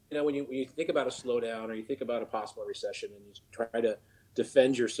when you think about a slowdown or you think about a possible recession and you try to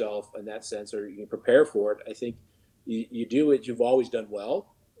defend yourself in that sense or you prepare for it, I think you do what you've always done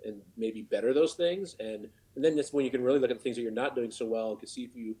well and maybe better those things. And then that's when you can really look at the things that you're not doing so well and can see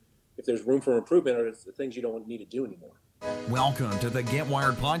if there's room for improvement or the things you don't need to do anymore. Welcome to the Get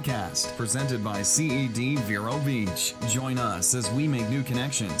Wired podcast, presented by CED Vero Beach. Join us as we make new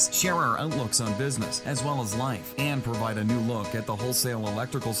connections, share our outlooks on business as well as life, and provide a new look at the wholesale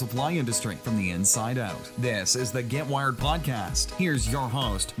electrical supply industry from the inside out. This is the Get Wired podcast. Here's your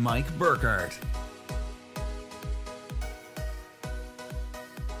host, Mike Burkhardt.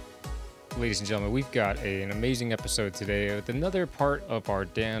 Ladies and gentlemen, we've got an amazing episode today with another part of our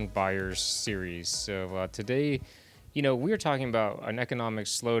Dan Byers series. So today, we are talking about an economic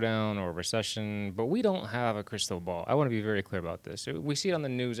slowdown or recession, but we don't have a crystal ball. I want to be very clear about this. We see it on the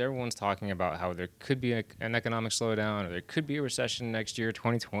news. Everyone's talking about how there could be an economic slowdown or there could be a recession next year,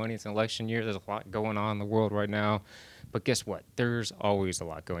 2020. It's an election year. There's a lot going on in the world right now. But guess what? There's always a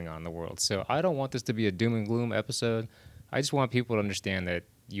lot going on in the world. So I don't want this to be a doom and gloom episode. I just want people to understand that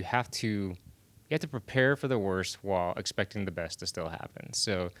you have to prepare for the worst while expecting the best to still happen.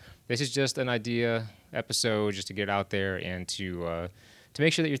 So this is just an idea episode just to get out there and to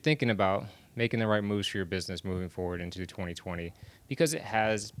make sure that you're thinking about making the right moves for your business moving forward into 2020, because it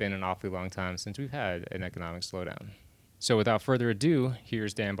has been an awfully long time since we've had an economic slowdown. So without further ado,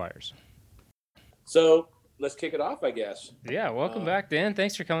 here's Dan Byers. So let's kick it off, I guess. Yeah, welcome back, Dan.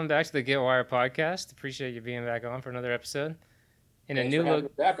 Thanks for coming back to the Get Wired podcast. Appreciate you being back on for another episode. In a new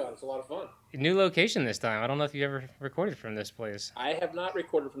back on. It's a lot of fun. New location this time. I don't know if you ever recorded from this place. I have not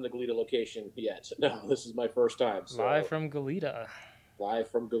recorded from the Goleta location yet. No, this is my first time. So. Live from Goleta.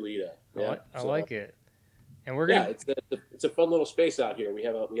 Yeah, I like it. And we're gonna. Yeah, it's a fun little space out here. We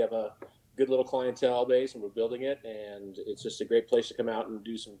have a good little clientele base, and we're building it. And it's just a great place to come out and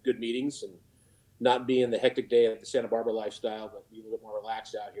do some good meetings and not be in the hectic day of the Santa Barbara lifestyle, but be a little bit more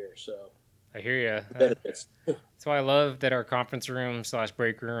relaxed out here. So. I hear you. Benefits. That's why I love that our conference room /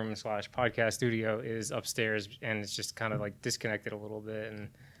 break room / podcast studio is upstairs, and it's just kind of like disconnected a little bit and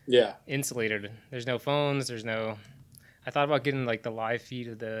insulated. There's no phones. I thought about getting like the live feed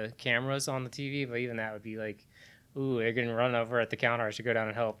of the cameras on the TV, but even that would be like, ooh, they're getting run over at the counter. I should go down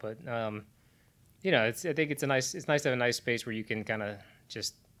and help. But I think it's nice to have a nice space where you can kind of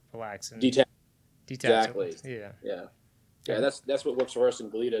just relax and detach. Exactly. Yeah. Yeah, that's what works for us in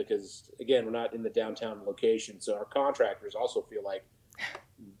Goleta, because again, we're not in the downtown location, so our contractors also feel like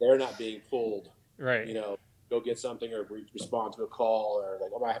they're not being pulled. Right. Go get something or respond to a call or like,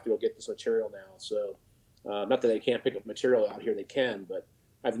 I have to go get this material now. So, not that they can't pick up material out here, they can, but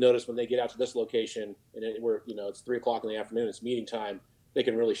I've noticed when they get out to this location and it's 3:00 in the afternoon, it's meeting time, they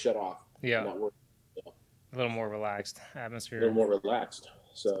can really shut off. Yeah. Not work. So, a little more relaxed atmosphere. A little more relaxed.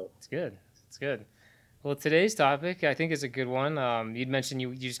 So it's good. Well, today's topic, I think, is a good one. You'd mentioned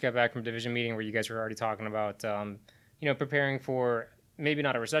you just got back from a division meeting where you guys were already talking about, preparing for maybe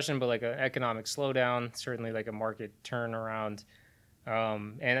not a recession, but like an economic slowdown, certainly like a market turnaround.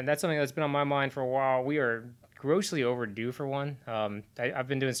 And that's something that's been on my mind for a while. We are grossly overdue for one. I've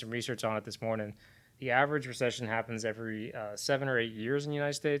been doing some research on it this morning. The average recession happens every 7 or 8 years in the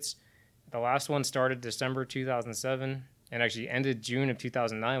United States. The last one started December 2007. And actually ended June of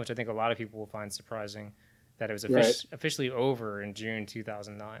 2009, which I think a lot of people will find surprising, that it was officially over in June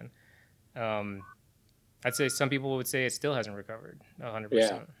 2009. I'd say some people would say it still hasn't recovered 100%.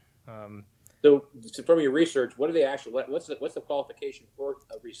 Yeah. So from your research, what do they actually? What's the qualification for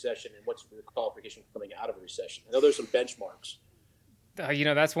a recession, and what's the qualification for coming out of a recession? I know there's some benchmarks.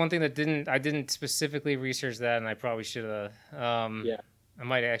 That's one thing that I didn't specifically research that, and I probably should have. I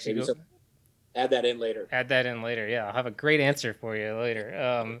might actually Add that in later. Yeah, I'll have a great answer for you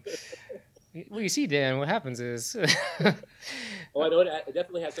later. Well, you see, Dan, what happens is... I know it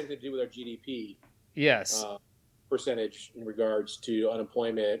definitely has something to do with our GDP. Yes. Percentage in regards to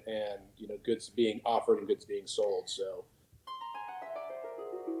unemployment and, goods being offered and goods being sold. So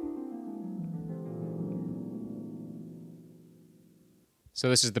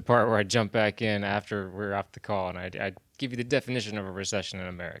this is the part where I jump back in after we're off the call, and I give you the definition of a recession in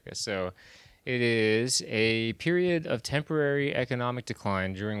America. So... it is a period of temporary economic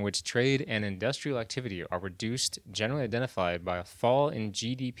decline during which trade and industrial activity are reduced, generally identified by a fall in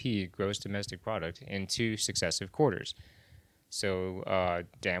GDP, gross domestic product, in 2 successive quarters. So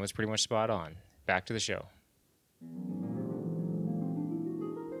Dan was pretty much spot on. Back to the show.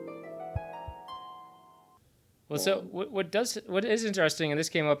 Well, so what is interesting, and this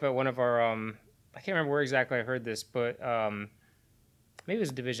came up at one of our I can't remember where exactly I heard this, but maybe it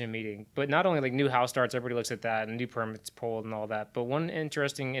was a division meeting, but not only like new house starts, everybody looks at that and new permits pulled and all that. But one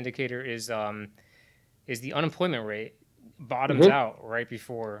interesting indicator is the unemployment rate bottoms out right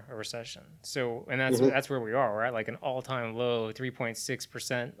before a recession. So, and that's where we are. We're at like an all-time low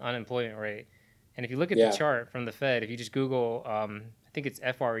 3.6% unemployment rate. And if you look at the chart from the Fed, if you just Google, I think it's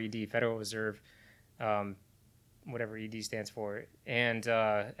FRED, Federal Reserve, whatever ED stands for, and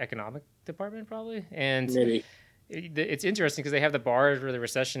Economic Department probably. And Maybe. It's interesting because they have the bars where the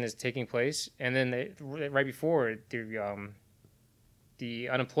recession is taking place, and then right before the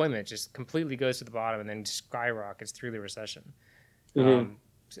unemployment just completely goes to the bottom and then skyrockets through the recession. And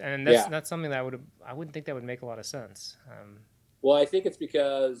that's something that I wouldn't think that would make a lot of sense. Well, I think it's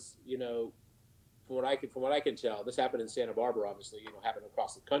because, from what I can tell, this happened in Santa Barbara, obviously, happened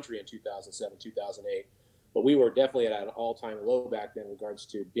across the country in 2007, 2008. But we were definitely at an all-time low back then in regards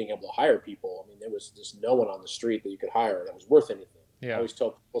to being able to hire people. I mean, there was just no one on the street that you could hire that was worth anything. Yeah. I always tell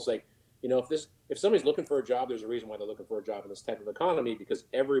people, it's like, if somebody's looking for a job, there's a reason why they're looking for a job in this type of economy, because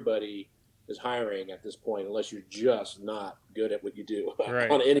everybody is hiring at this point, unless you're just not good at what you do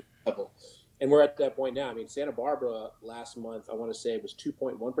on any level. And we're at that point now. I mean, Santa Barbara last month, I want to say it was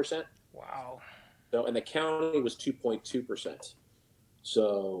 2.1%. Wow. So, and the county was 2.2%.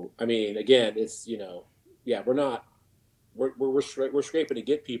 So, I mean, again, it's, we're scraping to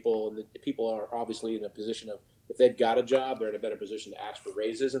get people, and the people are obviously in a position of, if they've got a job, they're in a better position to ask for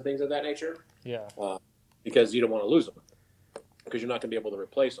raises and things of that nature. Yeah. Because you don't want to lose them, because you're not going to be able to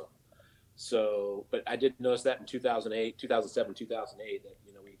replace them. So, but I did notice that in 2007, 2008,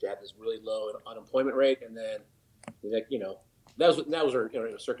 that we had this really low unemployment rate, and then that was our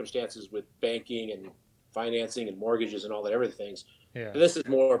circumstances with banking and financing and mortgages and all that everything. Yeah. This is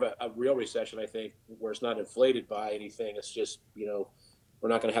more of a real recession, I think, where it's not inflated by anything. It's just, we're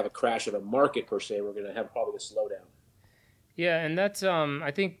not going to have a crash of a market per se. We're going to have probably a slowdown. Yeah, and that's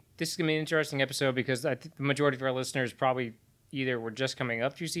I think this is going to be an interesting episode, because I think the majority of our listeners probably either were just coming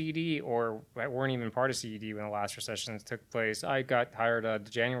up through CED or weren't even part of CED when the last recession took place. I got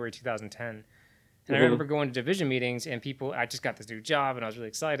hired January 2010. And I remember going to division meetings, and I just got this new job and I was really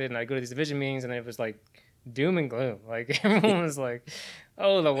excited, and I go to these division meetings and it was like doom and gloom. Like everyone was like,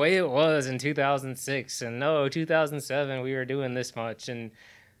 oh, the way it was in 2006, and no, 2007 we were doing this much, and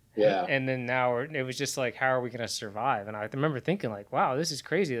then now it was just like, how are we going to survive? And I remember thinking like, wow, this is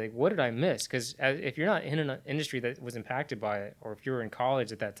crazy. Like, what did I miss? Because if you're not in an industry that was impacted by it, or if you were in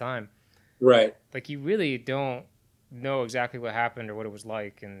college at that time, right, like you really don't know exactly what happened or what it was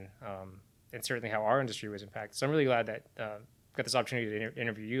like, and certainly how our industry was impacted. So I'm really glad that got this opportunity to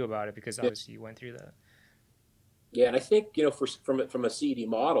interview you about it, because obviously you went through that. Yeah, and I think from a CED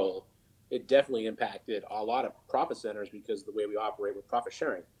model, it definitely impacted a lot of profit centers because of the way we operate with profit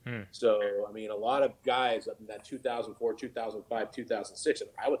sharing. So, I mean, a lot of guys up in that 2004, 2005, 2006, and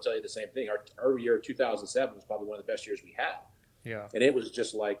I would tell you the same thing. Our year 2007 was probably one of the best years we had. Yeah. And it was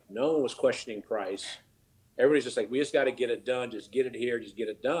just like, no one was questioning price. Everybody's just like, we just got to get it done. Just get it here. Just get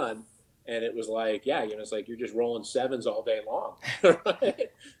it done. And it was like, it's like you're just rolling sevens all day long. Right?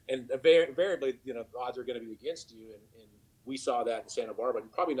 And invariably, the odds are going to be against you. And we saw that in Santa Barbara,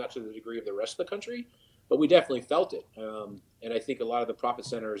 and probably not to the degree of the rest of the country, but we definitely felt it. And I think a lot of the profit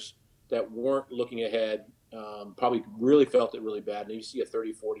centers that weren't looking ahead probably really felt it really bad. And you see a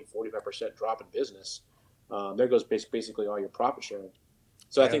 30, 40, 45% drop in business. There goes basically all your profit sharing.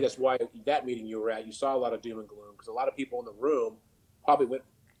 So I think that's why that meeting you were at, you saw a lot of doom and gloom, because a lot of people in the room probably went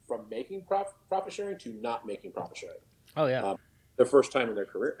from making profit sharing to not making profit sharing. Oh, yeah. The first time in their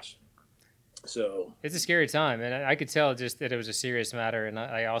careers. So it's a scary time, and I could tell just that it was a serious matter, and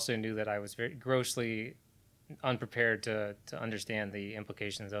I also knew that I was very grossly unprepared to understand the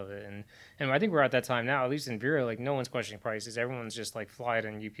implications of it. And I think we're at that time now, at least in Bureau, like no one's questioning prices. Everyone's just like, fly it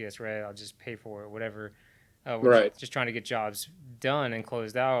in UPS Red, I'll just pay for it, whatever. We're just trying to get jobs done and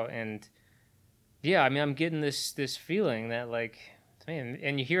closed out. And yeah, I mean, I'm getting this feeling that like, man,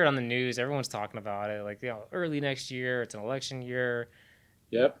 and you hear it on the news, everyone's talking about it, like, early next year, it's an election year.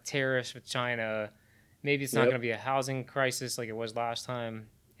 Yep. Tariffs with China. Maybe it's not going to be a housing crisis like it was last time.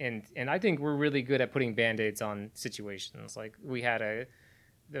 And I think we're really good at putting Band-Aids on situations. Like we had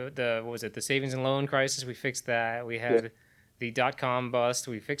the what was it, the savings and loan crisis, we fixed that. We had the .com bust,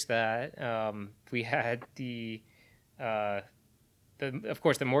 we fixed that. We had of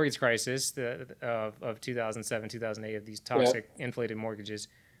course the mortgage crisis of 2007, 2008, of these toxic inflated mortgages.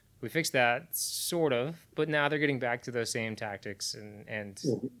 We fixed that, sort of, but now they're getting back to those same tactics and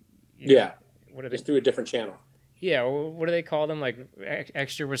what are they? It's through a different channel. Yeah, what do they call them? Like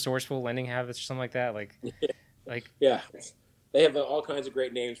extra resourceful lending habits or something like that. Like they have all kinds of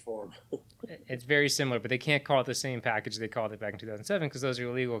great names for them. It's very similar, but they can't call it the same package they called it back in 2007 because those are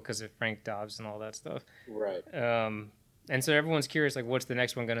illegal because of Frank Dobbs and all that stuff. Right. And so everyone's curious, like, what's the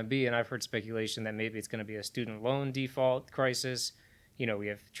next one going to be? And I've heard speculation that maybe it's going to be a student loan default crisis. You know, we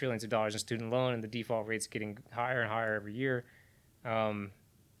have trillions of dollars in student loan, and the default rate's getting higher and higher every year.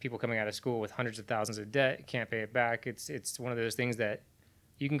 People coming out of school with hundreds of thousands of debt can't pay it back. It's one of those things that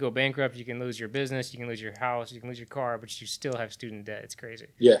you can go bankrupt, you can lose your business, you can lose your house, you can lose your car, but you still have student debt. It's crazy.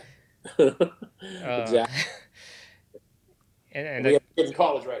 Yeah. Exactly. And we have kids in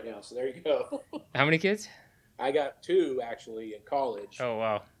college right now, so there you go. How many kids? I got 2 actually in college. Oh,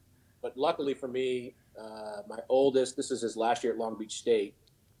 wow. But luckily for me, my oldest, this is his last year at Long Beach State,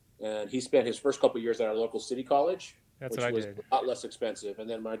 and he spent his first couple of years at our local city college, That's which what I was did. a lot less expensive. And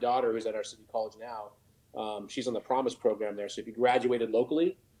then my daughter, who's at our city college now, she's on the Promise program there. So if you graduated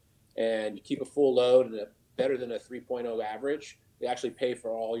locally and you keep a full load and better than a 3.0 average, they actually pay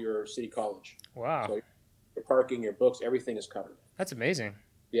for all your city college. Wow. So your parking, your books, everything is covered. That's amazing.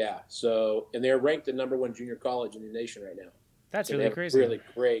 Yeah. So, and they're ranked the #1 junior college in the nation right now. That's So really they have crazy. Really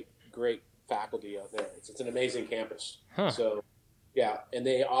great faculty out there. It's an amazing campus. Huh. So, yeah, and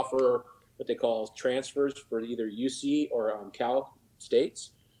they offer what they call transfers for either UC or Cal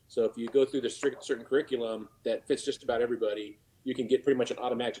states. So if you go through the certain curriculum that fits just about everybody, you can get pretty much an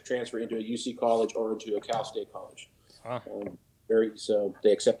automatic transfer into a UC college or into a Cal State college. Huh. So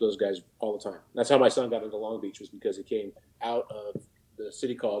they accept those guys all the time. That's how my son got into Long Beach, was because he came out of the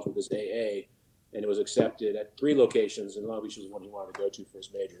city college with his AA, and it was accepted at 3 locations, and Long Beach was the one he wanted to go to for his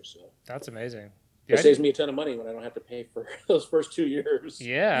major. So That's amazing. it saves me a ton of money when I don't have to pay for those first 2 years.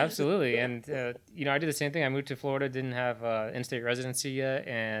 Yeah, absolutely. And, I did the same thing. I moved to Florida, didn't have in-state residency yet.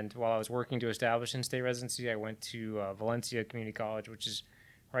 And while I was working to establish in-state residency, I went to Valencia Community College, which is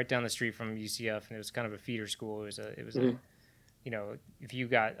right down the street from UCF. And it was kind of a feeder school. It was if you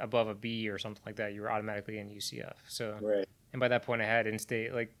got above a B or something like that, you were automatically in UCF. So, Right. And by that point I had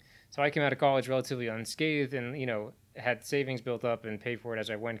in-state, so I came out of college relatively unscathed and, had savings built up and paid for it as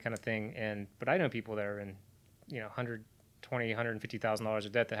I went kind of thing. But I know people that are in, $120,000, $150,000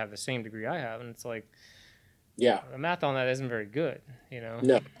 of debt that have the same degree I have. And it's like, Yeah. the math on that isn't very good,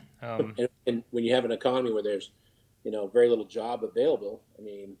 No. And when you have an economy where there's, very little job available, I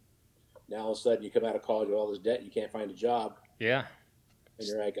mean, now all of a sudden you come out of college with all this debt, you can't find a job, Yeah. and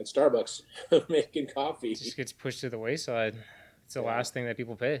you're like at Starbucks making coffee. It just gets pushed to the wayside. It's the last thing that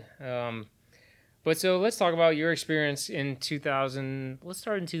people pay. But so let's talk about your experience in 2000. Let's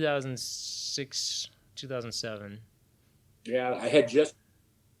start in 2006, 2007. Yeah, I had just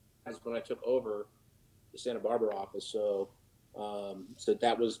when I took over the Santa Barbara office, so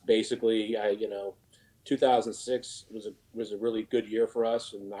that was basically 2006 was a really good year for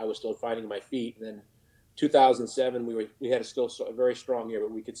us, and I was still finding my feet. And then 2007 we had a very strong year, but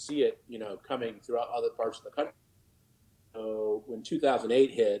we could see it coming throughout other parts of the country. So when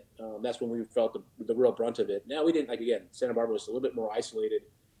 2008 hit, that's when we felt the real brunt of it. Now we didn't, Santa Barbara was a little bit more isolated.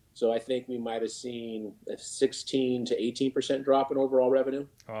 So I think we might have seen a 16 to 18% drop in overall revenue.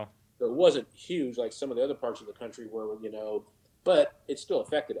 Oh. So it wasn't huge like some of the other parts of the country were, but it still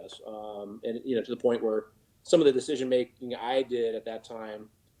affected us. And, to the point where some of the decision making I did at that time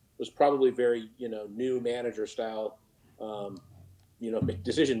was probably very, new manager style,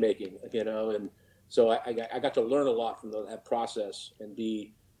 decision making, and so I got to learn a lot from that process and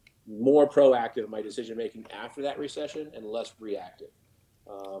be more proactive in my decision making after that recession and less reactive.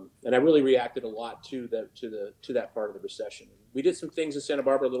 And I really reacted a lot to that part of the recession. We did some things in Santa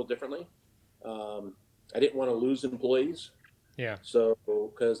Barbara a little differently. I didn't want to lose employees. Yeah. So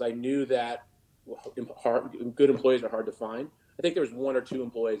because I knew that good employees are hard to find. I think there was 1 or 2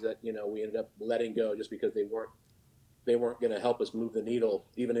 employees that we ended up letting go just because they weren't going to help us move the needle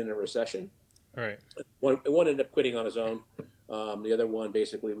even in a recession. All right. One ended up quitting on his own. The other one,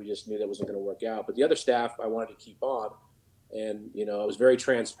 basically, we just knew that wasn't going to work out. But the other staff I wanted to keep on. And, I was very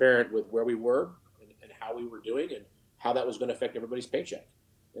transparent with where we were and how we were doing and how that was going to affect everybody's paycheck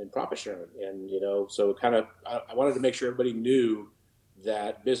and profit sharing. And, so kind of I wanted to make sure everybody knew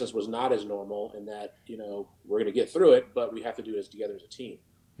that business was not as normal and that, we're going to get through it, but we have to do this together as a team.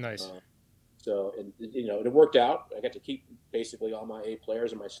 Nice. And it worked out. I got to keep basically all my A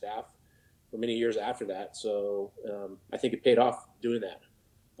players and my staff for many years after that. So I think it paid off doing that.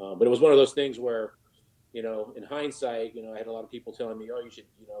 But it was one of those things where, in hindsight, I had a lot of people telling me, oh, you should,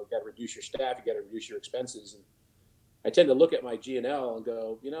 you got to reduce your staff, you got to reduce your expenses. And I tend to look at my G&L and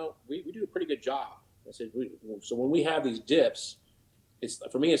go, we do a pretty good job. I said, so when we have these dips,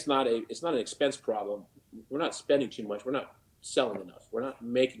 for me, it's not an expense problem. We're not spending too much. We're not selling enough. We're not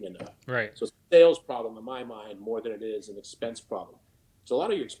making enough. Right. So it's a sales problem in my mind more than it is an expense problem. So a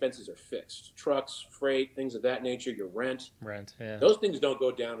lot of your expenses are fixed: trucks, freight, things of that nature, your rent. Yeah. Those things don't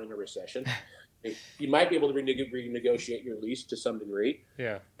go down in a recession. You might be able to renegotiate your lease to some degree.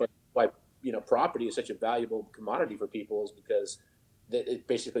 Yeah. But why property is such a valuable commodity for people is because it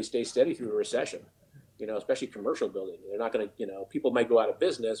basically stays steady through a recession. Especially commercial building. They're not going to, people might go out of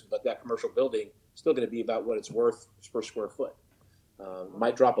business, but that commercial building is still going to be about what it's worth per square foot.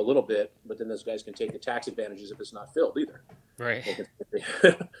 Might drop a little bit, but then those guys can take the tax advantages if it's not filled either. Right.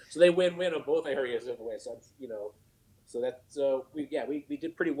 So they win-win on both areas of the way. So we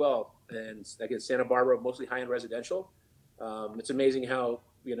did pretty well. And like in Santa Barbara, mostly high-end residential. It's amazing how,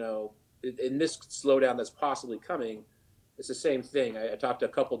 in this slowdown that's possibly coming, it's the same thing. I talked to a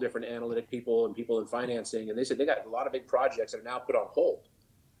couple different analytic people and people in financing, and they said they got a lot of big projects that are now put on hold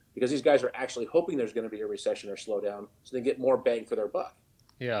because these guys are actually hoping there's going to be a recession or slowdown so they get more bang for their buck.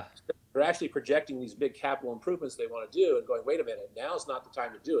 Yeah. They're actually projecting these big capital improvements they want to do and going, wait a minute, now's not the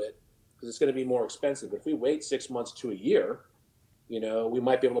time to do it because it's going to be more expensive. But if we wait 6 months to a year, we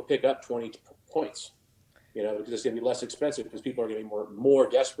might be able to pick up 20 points, because it's going to be less expensive because people are going to be more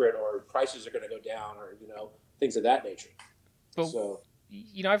desperate, or prices are going to go down, or, things of that nature. But,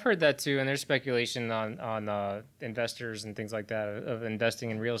 I've heard that too, and there's speculation on investors and things like that of investing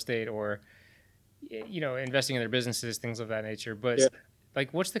in real estate or, investing in their businesses, things of that nature. But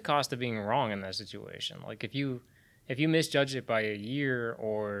what's the cost of being wrong in that situation? Like if you misjudge it by a year,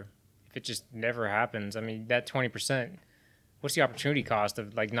 or if it just never happens, I mean, that 20%, what's the opportunity cost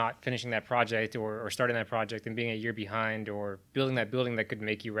of not finishing that project or starting that project and being a year behind, or building that building that could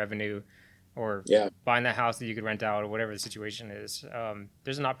make you revenue, or buying that house that you could rent out, or whatever the situation is.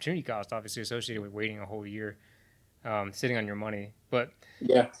 There's an opportunity cost obviously associated with waiting a whole year, sitting on your money. But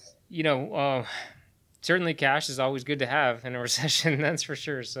certainly cash is always good to have in a recession, that's for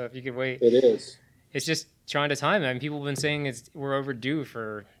sure. So if you could wait, it is. It's just trying to time it. I mean, people have been saying we're overdue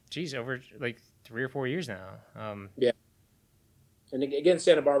for over 3 or 4 years now. And again,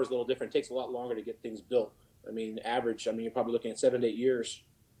 Santa Barbara's a little different. It takes a lot longer to get things built. I mean, you're probably looking at 7 to 8 years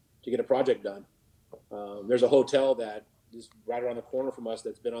to get a project done. There's a hotel that is right around the corner from us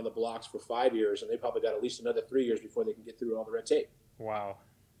that's been on the blocks for 5 years, and they probably got at least another 3 years before they can get through all the red tape. Wow.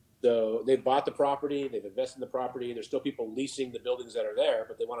 So they've bought the property, they've invested in the property. There's still people leasing the buildings that are there,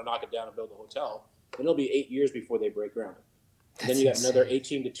 but they want to knock it down and build a hotel. And it'll be 8 years before they break ground. And then you got another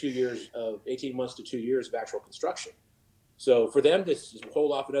 18 months to 2 years of actual construction. So for them to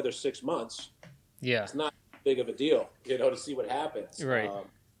hold off another 6 months, it's not big of a deal, to see what happens. Right.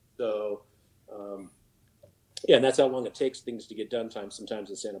 And that's how long it takes things to get done sometimes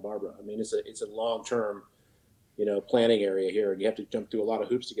in Santa Barbara. I mean, it's a long-term, planning area here, and you have to jump through a lot of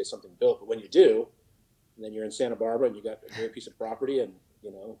hoops to get something built. But when you do, and then you're in Santa Barbara and you got a great piece of property, and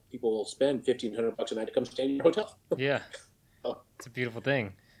people will spend $1,500 a night to come stay in your hotel. Yeah, it's a beautiful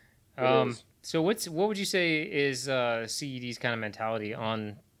thing. So what would you say is CED's kind of mentality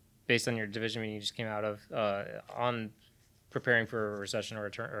based on your division meeting you just came out of, on preparing for a recession or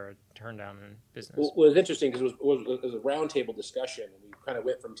a turn down in business? Well, it was interesting because it was a roundtable discussion, and we kind of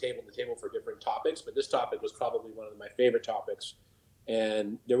went from table to table for different topics, but this topic was probably one of my favorite topics.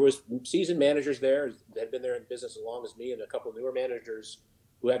 And there was seasoned managers there that had been there in business as long as me, and a couple of newer managers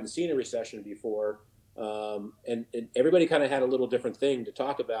who hadn't seen a recession before. And everybody kind of had a little different thing to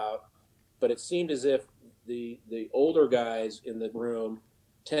talk about, but it seemed as if the older guys in the room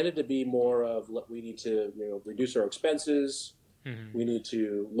tended to be more of, we need to reduce our expenses. Mm-hmm. We need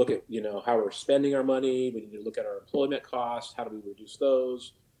to look at how we're spending our money. We need to look at our employment costs. How do we reduce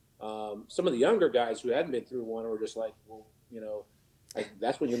those? Some of the younger guys who hadn't been through one were just like, well,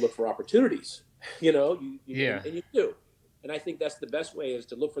 that's when you look for opportunities. And you do. And I think that's the best way, is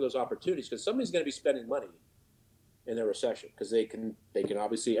to look for those opportunities, because somebody's going to be spending money in a recession, because they can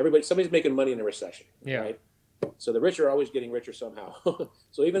obviously, somebody's making money in a recession. Yeah. Right? So the rich are always getting richer somehow.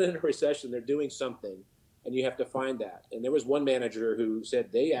 So even in a recession, they're doing something, and you have to find that. And there was one manager who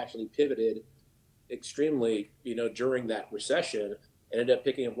said they actually pivoted extremely, during that recession, and ended up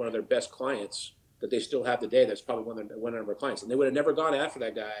picking up one of their best clients that they still have today. That's probably one of their clients. And they would have never gone after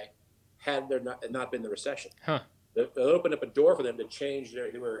that guy had there not been the recession. Huh. It opened up a door for them to change.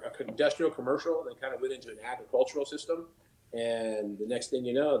 They were an industrial commercial. They kind of went into an agricultural system. And the next thing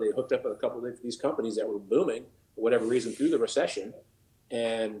you know, they hooked up with a couple of these companies that were booming for whatever reason through the recession.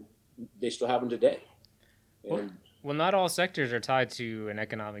 And they still have them today. Well, not all sectors are tied to an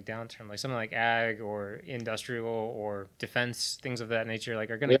economic downturn. Like something like ag or industrial or defense, things of that nature,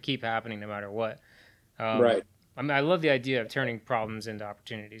 are going to keep happening no matter what. Right. I mean, I love the idea of turning problems into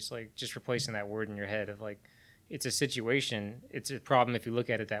opportunities, just replacing that word in your head of it's a situation. It's a problem if you look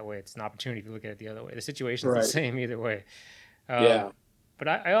at it that way. It's an opportunity if you look at it the other way. The situation is the same either way. But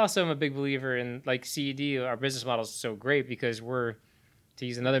I also am a big believer in like CED. Our business model is so great because we're, to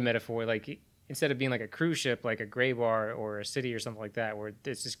use another metaphor, like instead of being like a cruise ship, like a gray bar or a city or something like that, where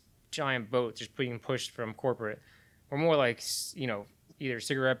it's this giant boat just being pushed from corporate, we're more like, you know, either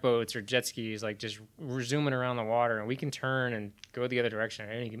cigarette boats or jet skis, like just zooming around the water, and we can turn and go the other direction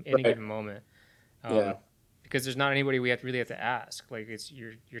at any given moment. Because there's not anybody we really have to ask. Like it's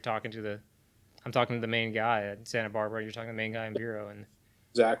you're talking to I'm talking to the main guy at Santa Barbara. You're talking to the main guy in Bureau, and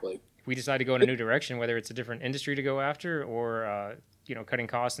exactly. If we decide to go in a new direction, whether it's a different industry to go after or you know, cutting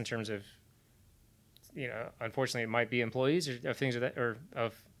costs in terms of, you know, unfortunately it might be employees or of things of that, or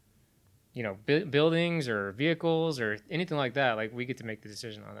of, you know, buildings or vehicles or anything like that. Like we get to make the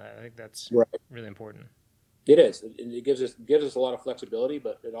decision on that. I think that's really important. It is. It gives us a lot of flexibility,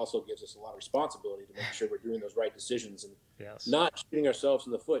 but it also gives us a lot of responsibility to make sure we're doing those right decisions and not shooting ourselves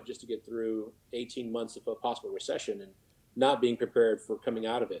in the foot just to get through 18 months of a possible recession and not being prepared for coming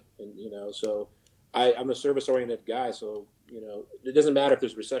out of it. And, you know, so I'm a service-oriented guy, so, you know, it doesn't matter if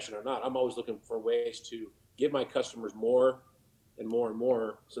there's a recession or not. I'm always looking for ways to give my customers more and more and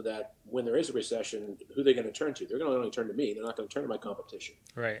more, so that when there is a recession, who are they going to turn to? They're going to only turn to me. They're not going to turn to my competition.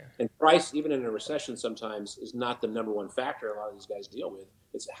 Right. And price, even in a recession, sometimes is not the number one factor a lot of these guys deal with.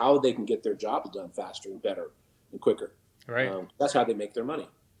 It's how they can get their jobs done faster and better and quicker. Right. That's how they make their money.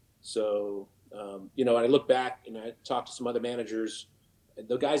 So, you know, I look back and I talked to some other managers.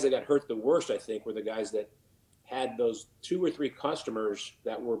 The guys that got hurt the worst, I think, were the guys that had those 2 or 3 customers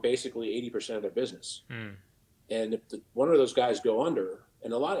that were basically 80% of their business. And if one of those guys go under,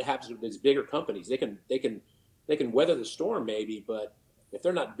 and a lot of it happens with these bigger companies, they can weather the storm maybe, but if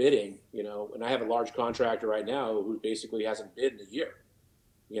they're not bidding, you know, and I have a large contractor right now who basically hasn't bid in a year,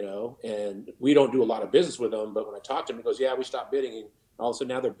 you know, and we don't do a lot of business with them, but when I talk to him, he goes, yeah, we stopped bidding, and all of a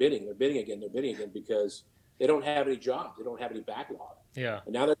sudden now they're bidding again because they don't have any jobs, they don't have any backlog. Yeah.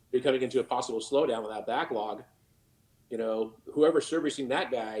 And now they're coming into a possible slowdown without backlog. You know, whoever's servicing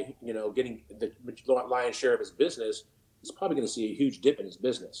that guy, you know, getting the lion's share of his business is probably going to see a huge dip in his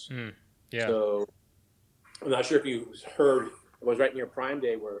business. Yeah. So I'm not sure if you heard, it was right near Prime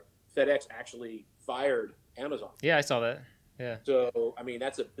Day where FedEx actually fired Amazon. Yeah, I saw that. Yeah. So, I mean,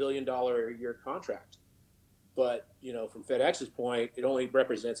 that's $1 billion a year contract. But, you know, from FedEx's point, it only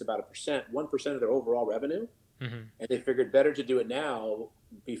represents about 1% of their overall revenue. And they figured better to do it now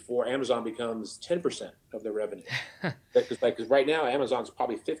before Amazon becomes 10% of their revenue. Because right now, Amazon's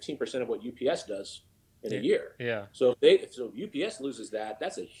probably 15% of what UPS does in a year. Yeah. So if UPS loses that,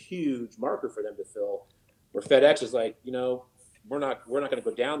 that's a huge marker for them to fill. Where FedEx is like, you know, we're not going to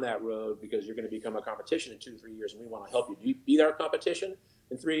go down that road because you're going to become a competition in 2 or 3 years, and we want to help you beat our competition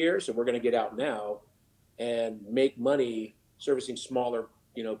in 3 years. So we're going to get out now and make money servicing smaller,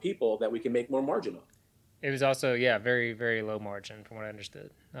 you know, people that we can make more margin on. It was also, very, very low margin from what I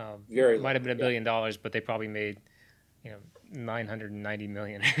understood. Very might have been $1 billion, but they probably made, you know, 990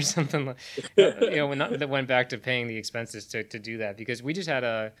 million or something. Like, you know, that went back to paying the expenses to do that, because we just had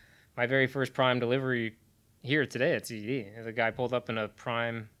my very first Prime delivery here today at CED. The guy pulled up in a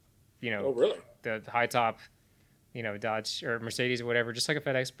Prime, you know, oh, really? The high top, you know, Dodge or Mercedes or whatever, just like a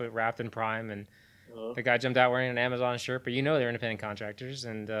FedEx, but wrapped in Prime. And the guy jumped out wearing an Amazon shirt, but you know, they're independent contractors,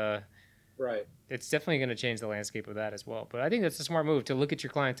 and right. It's definitely going to change the landscape of that as well. But I think that's a smart move to look at your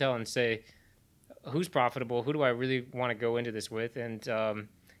clientele and say, who's profitable? Who do I really want to go into this with? And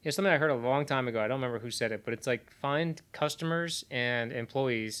it's something I heard a long time ago. I don't remember who said it, but it's like, find customers and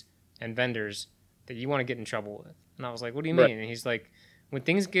employees and vendors that you want to get in trouble with. And I was like, what do you mean? And he's like, when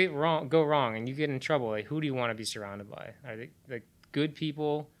things go wrong and you get in trouble, like, who do you want to be surrounded by? Are they like good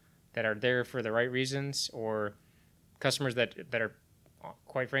people that are there for the right reasons, or customers that are,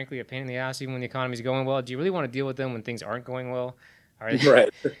 quite frankly, a pain in the ass even when the economy's going well? Do you really want to deal with them when things aren't going well? Right.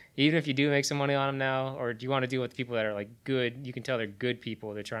 Even if you do make some money on them now, or do you want to deal with people that are like good? You can tell they're good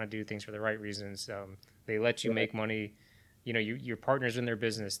people. They're trying to do things for the right reasons. They let you make money. You know, you're partners in their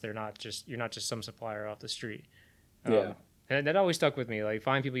business. You're not just some supplier off the street. And that always stuck with me. Like,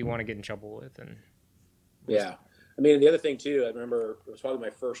 find people you want to get in trouble with. And yeah, I mean, the other thing too, I remember it was probably my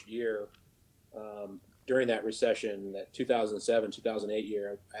first year. During that recession, that 2007, 2008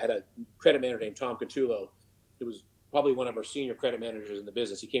 year, I had a credit manager named Tom Catullo. He was probably one of our senior credit managers in the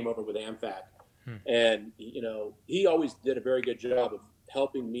business. He came over with AmFac. And, you know, he always did a very good job of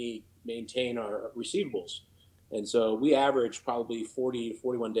helping me maintain our receivables. And so we averaged probably 40 to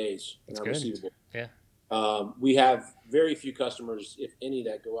 41 days in our receivable. Yeah. We have very few customers, if any,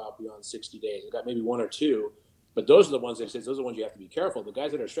 that go out beyond 60 days. I've got maybe 1 or 2. But those are the ones that says those are the ones you have to be careful. The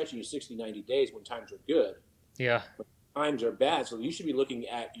guys that are stretching you 60, 90 days when times are good, when times are bad. So you should be looking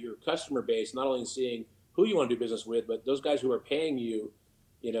at your customer base, not only seeing who you want to do business with, but those guys who are paying you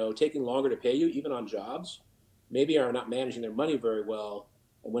taking longer to pay you, even on jobs, maybe are not managing their money very well.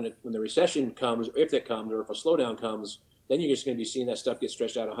 And when the recession comes, or if it comes, or if a slowdown comes, then you're just going to be seeing that stuff get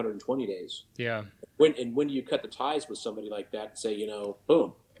stretched out 120 days. Yeah. When do you cut the ties with somebody like that and say,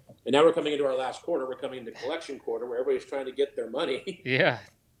 boom. And now we're coming into our last quarter. We're coming into collection quarter where everybody's trying to get their money. Yeah.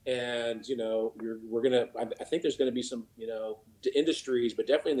 And, I think there's going to be some, industries, but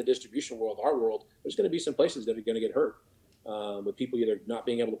definitely in the distribution world, our world, there's going to be some places that are going to get hurt with people either not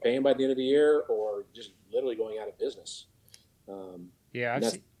being able to pay them by the end of the year or just literally going out of business. Yeah.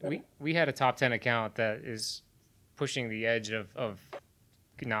 We had a top 10 account that is pushing the edge of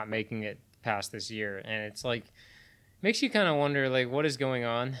not making it past this year. And it's like, makes you kind of wonder, like, what is going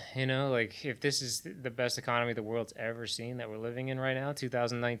on? Like, if this is the best economy the world's ever seen that we're living in right now,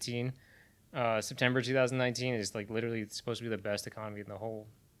 2019, September 2019 is like literally supposed to be the best economy in the whole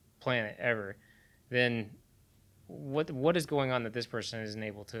planet ever, then what is going on that this person isn't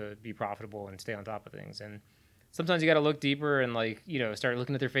able to be profitable and stay on top of things? And sometimes you got to look deeper and start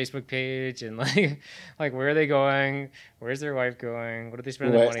looking at their Facebook page and like where are they going? Where's their wife going? What are they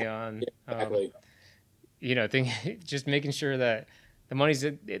spending their money on? Exactly. Just making sure that the money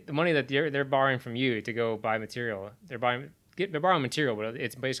that they're borrowing from you to go buy material, they're borrowing material, but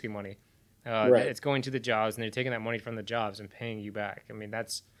it's basically money. Right. It's going to the jobs, and they're taking that money from the jobs and paying you back. I mean,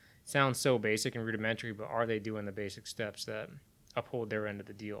 that sounds so basic and rudimentary, but are they doing the basic steps that uphold their end of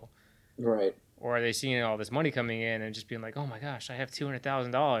the deal? Right. Or are they seeing all this money coming in and just being like, oh my gosh, I have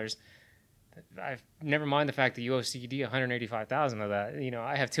 $200,000. I've never mind the fact that you owe CD $185,000 of that.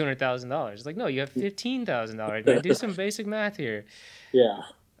 I have $200,000. It's like, no, you have $15,000. Do some basic math here. Yeah.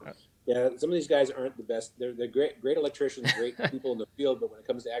 Yeah. Some of these guys aren't the best. They're great electricians, great people in the field, but when it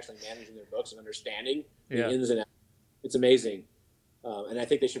comes to actually managing their books and understanding the ins and outs, it's amazing. And I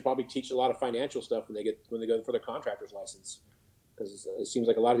think they should probably teach a lot of financial stuff when they go for their contractor's license, because it seems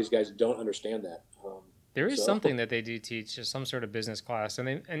like a lot of these guys don't understand that. There is something that they do teach, some sort of business class, and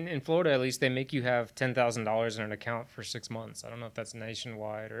in Florida at least, they make you have $10,000 in an account for 6 months. I don't know if that's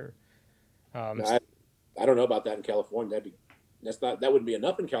nationwide or. I don't know about that in California. That wouldn't be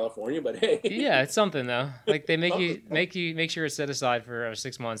enough in California, but hey. Yeah, it's something though. Like they make sure it's set aside for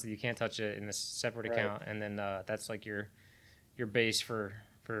 6 months that you can't touch it in a separate account, and then that's like your base for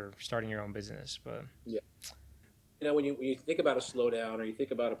starting your own business. But yeah, when you think about a slowdown or you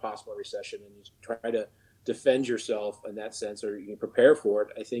think about a possible recession and you try to defend yourself in that sense, or you prepare for it,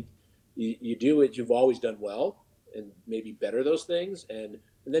 I think you do what you've always done well and maybe better those things, and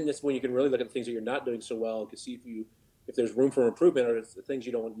then that's when you can really look at the things that you're not doing so well and can see if there's room for improvement or the things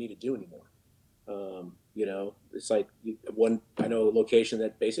you don't need to do anymore. It's like I know a location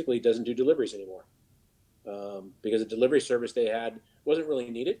that basically doesn't do deliveries anymore because the delivery service they had wasn't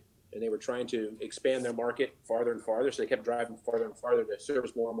really needed, and they were trying to expand their market farther and farther, so they kept driving farther and farther to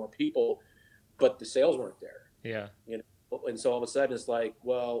service more and more people, but the sales weren't there. Yeah. And so all of a sudden it's like,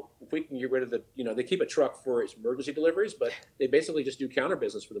 well, if we can get rid of they keep a truck for its emergency deliveries, but they basically just do counter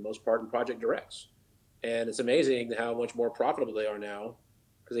business for the most part in project directs. And it's amazing how much more profitable they are now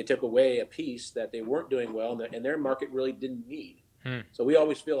because they took away a piece that they weren't doing well and their market really didn't need. So we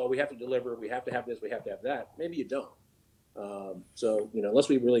always feel, we have to deliver, we have to have this, we have to have that. Maybe you don't. Unless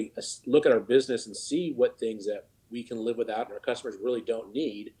we really look at our business and see what things that we can live without and our customers really don't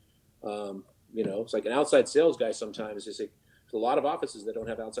need, it's like an outside sales guy sometimes. There's a lot of offices that don't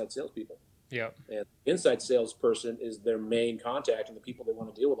have outside salespeople. Yeah. And inside salesperson is their main contact and the people they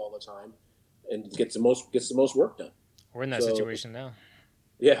want to deal with all the time and gets the most work done. We're in that situation now.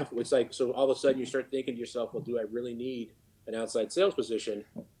 Yeah. It's like, so all of a sudden you start thinking to yourself, well, do I really need an outside sales position?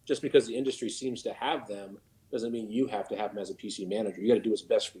 Just because the industry seems to have them doesn't mean you have to have them as a PC manager. You got to do what's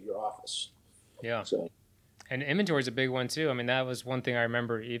best for your office. Yeah. So. And inventory is a big one too. I mean, that was one thing I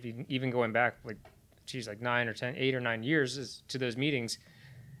remember even going back like 8 or 9 years to those meetings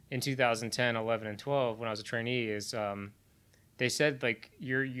in 2010, 11, and 12 when I was a trainee is they said like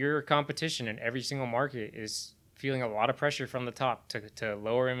your competition in every single market is feeling a lot of pressure from the top to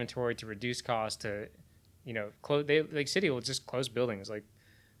lower inventory, to reduce cost, to close. City will just close buildings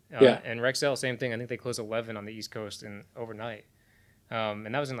and Rexel, same thing. I think they closed 11 on the East Coast overnight.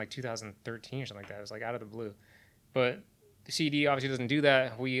 And that was in like 2013 or something like that. It was like out of the blue. But the CD obviously doesn't do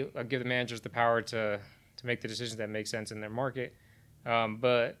that. We give the managers the power to make the decisions that make sense in their market.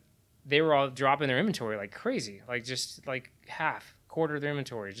 But they were all dropping their inventory like crazy, like just like quarter of their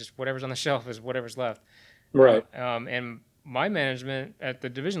inventory, just whatever's on the shelf is whatever's left. Right. And my management at the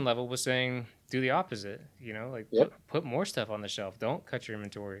division level was saying, do the opposite, put more stuff on the shelf. Don't cut your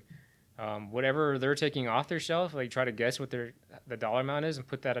inventory. Whatever they're taking off their shelf, like try to guess what the dollar amount is and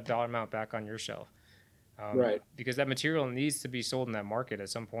put that dollar amount back on your shelf. Right. Because that material needs to be sold in that market at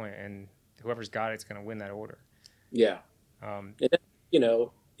some point, and whoever's got it's going to win that order. Yeah. Um, And then, you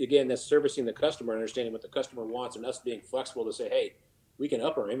know, again, that's servicing the customer, understanding what the customer wants, and us being flexible to say, hey, we can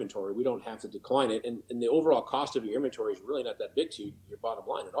up our inventory. We don't have to decline it. And the overall cost of your inventory is really not that big to your bottom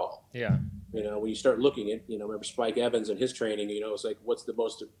line at all. yeah. You know, when you start looking at, you know, remember Spike Evans and his training, you know, it's like, what's the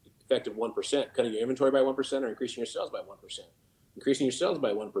most effective 1%? Cutting your inventory by 1% or increasing your sales by 1%? Increasing your sales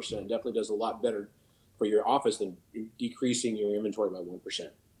by 1% definitely does a lot better for your office than decreasing your inventory by 1%.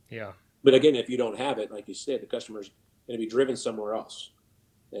 Yeah. But again, if you don't have it, like you said, the customer's going to be driven somewhere else.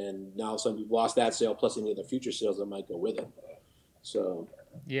 And now some you've lost that sale plus any of the future sales that might go with it. So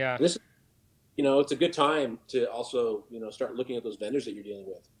Yeah. this, you know, it's a good time to also, you know, start looking at those vendors that you're dealing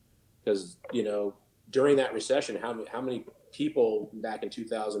with. Because, you know, during that recession, how many people back in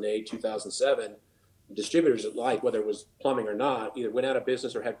 2008, 2007, distributors alike, whether it was plumbing or not, either went out of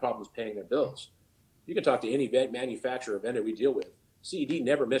business or had problems paying their bills. You can talk to any manufacturer or vendor we deal with. CED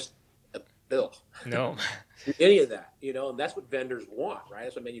never missed a bill. No. Any of that, you know, and that's what vendors want, right?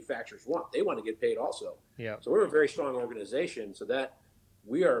 That's what manufacturers want. They want to get paid also. Yeah. So we're a very strong organization, so that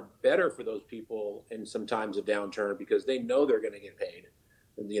we are better for those people in sometimes a downturn because they know they're going to get paid,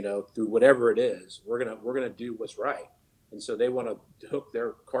 and, you know, through whatever it is, we're gonna do what's right, and so they want to hook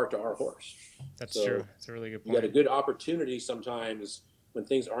their cart to our horse. That's so true. That's a really good point. You got a good opportunity sometimes when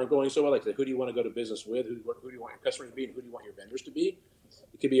things aren't going so well. Like, who do you want to go to business with? Who do you want your customers to be? And who do you want your vendors to be?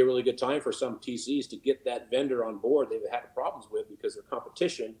 It could be a really good time for some TCs to get that vendor on board they've had problems with because their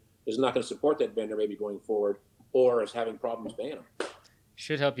competition is not going to support that vendor maybe going forward, or is having problems paying them.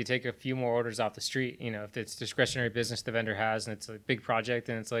 Should help you take a few more orders off the street. You know, if it's discretionary business the vendor has and it's a big project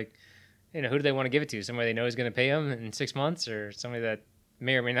and it's like, you know, who do they want to give it to? Somebody they know is going to pay them in 6 months, or somebody that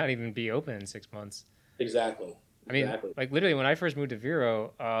may or may not even be open in 6 months? Exactly. I mean, like literally when I first moved to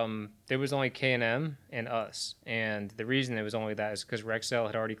Vero, there was only K&M and us. And the reason it was only that is because Rexel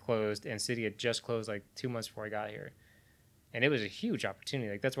had already closed and City had just closed like 2 months before I got here. And it was a huge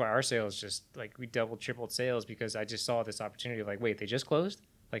opportunity. Like, that's why our sales just, like, we doubled, tripled sales, because I just saw this opportunity of like, wait, they just closed?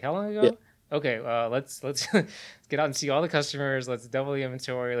 Like, how long ago? Yeah. Okay, let's get out and see all the customers. Let's double the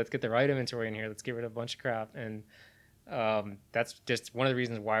inventory. Let's get the right inventory in here. Let's get rid of a bunch of crap. And that's just one of the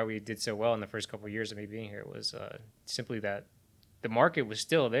reasons why we did so well in the first couple of years of me being here, was simply that the market was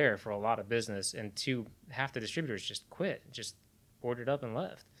still there for a lot of business, and half the distributors just quit, just ordered up and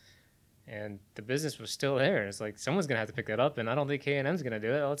left. And the business was still there. It's like, someone's going to have to pick that up, and I don't think K&M's going to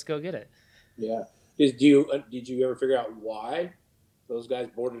do it. Let's go get it. Yeah. Did you ever figure out why those guys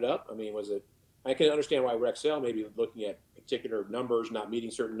boarded up? I mean, was it, I can understand why Rexel maybe looking at particular numbers, not meeting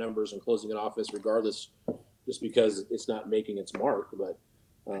certain numbers and closing an office regardless, just because it's not making its mark. But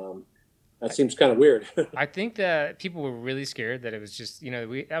that seems kind of weird. I think that people were really scared that it was just, you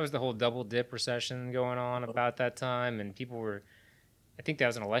know, that was the whole double dip recession going on about that time. And people were, I think that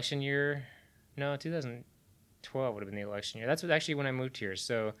was an election year. No, 2012 would have been the election year. That's actually when I moved here.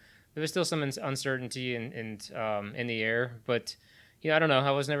 So there was still some uncertainty in the air. But, you know, I don't know.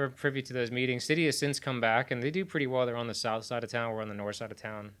 I was never privy to those meetings. City has since come back, and they do pretty well. They're on the south side of town. We're on the north side of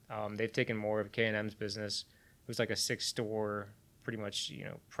town. They've taken more of K&M's business. It was like a 6-store, pretty much, you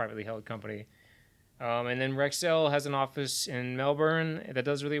know, privately held company. And then Rexel has an office in Melbourne that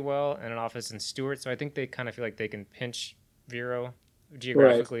does really well, and an office in Stewart. So I think they kind of feel like they can pinch Vero.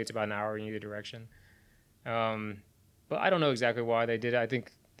 Geographically, right. It's about an hour in either direction. But I don't know exactly why they did it. I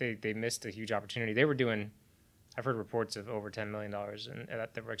think they missed a huge opportunity. They were doing, I've heard reports of over $10 million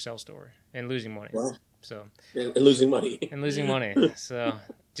at the Rexel store and losing money. Wow. So and losing money. And losing money. So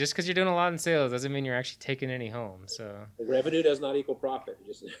just because you're doing a lot in sales doesn't mean you're actually taking any home. So the revenue does not equal profit.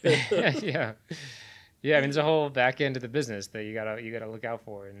 Yeah. Yeah, I mean, there's a whole back end of the business that you gotta look out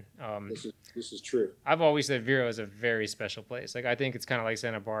for, and this is true. I've always said Vero is a very special place. Like, I think it's kind of like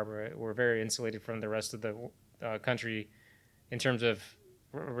Santa Barbara. We're very insulated from the rest of the country in terms of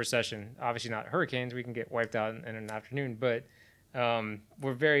recession. Obviously, not hurricanes. We can get wiped out in an afternoon, but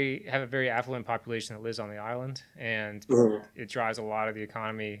we have a very affluent population that lives on the island, and it drives a lot of the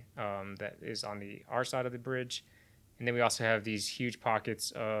economy that is on our side of the bridge. And then we also have these huge pockets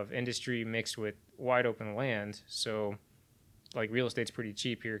of industry mixed with wide open land. So, like, real estate's pretty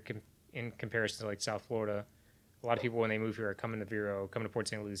cheap here in comparison to, like, South Florida. A lot of people, when they move here, are coming to Vero, coming to Port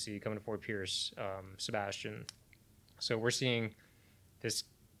St. Lucie, coming to Fort Pierce, Sebastian. So we're seeing this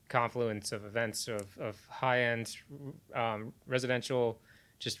confluence of events of high-end residential,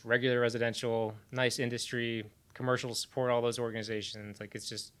 just regular residential, nice industry, commercial support all those organizations. Like, it's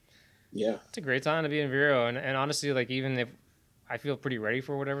just... Yeah, it's a great time to be in Vero, and honestly, like, even if I feel pretty ready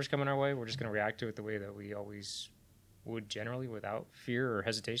for whatever's coming our way, we're just going to react to it the way that we always would generally, without fear or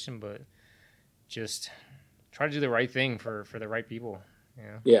hesitation. But just try to do the right thing for the right people.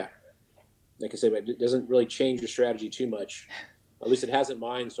 Yeah. Like I said, it doesn't really change your strategy too much. At least it hasn't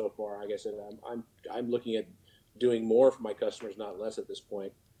mine so far. Like I said, I'm looking at doing more for my customers, not less at this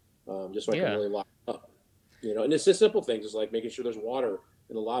point, just so I can really lock up. And it's just simple things. It's like making sure there's water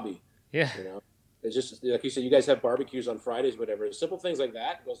in the lobby. Yeah. It's just like you said, you guys have barbecues on Fridays, whatever. Simple things like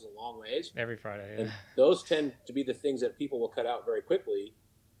that goes a long ways. Every Friday, yeah. And those tend to be the things that people will cut out very quickly,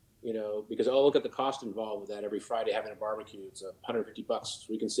 because look at the cost involved with that. Every Friday having a barbecue, it's $150. So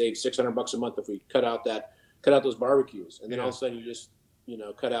we can save $600 a month if we cut out those barbecues, and then all of a sudden you just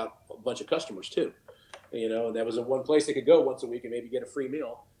cut out a bunch of customers too. And that was one place they could go once a week and maybe get a free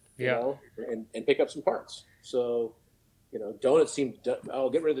meal, and pick up some parts. So. Donuts get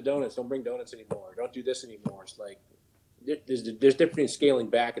rid of the donuts. Don't bring donuts anymore. Don't do this anymore. It's like there's difference between scaling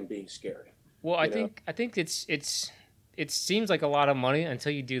back and being scared. Well, I think it seems like a lot of money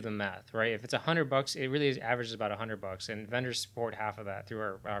until you do the math, right? If it's $100, it really averages about $100, and vendors support half of that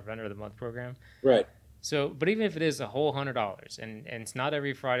through our vendor of the month program. Right. So, but even if it is a whole $100, and it's not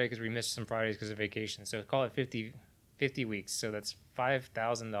every Friday because we missed some Fridays because of vacation, so call it 50 weeks. So that's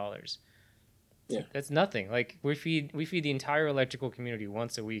 $5,000. Yeah. That's nothing. Like we feed the entire electrical community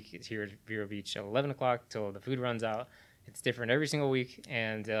once a week here at Vero Beach at 11 o'clock till the food runs out. It's different every single week,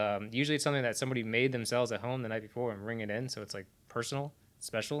 and usually it's something that somebody made themselves at home the night before and bring it in, so it's like personal,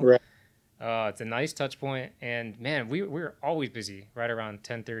 special. Right. It's a nice touch point, and man, we're always busy right around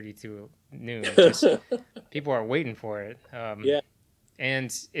 10:30 to noon. People are waiting for it.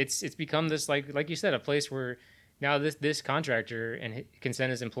 And it's become this like you said, a place where. Now this contractor can send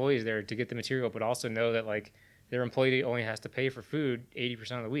his employees there to get the material, but also know that like their employee only has to pay for food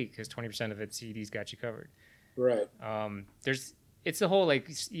 80% of the week because 20% of it CED's got you covered. Right. It's the whole like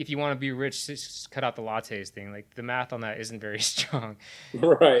if you want to be rich, just cut out the lattes thing. Like the math on that isn't very strong.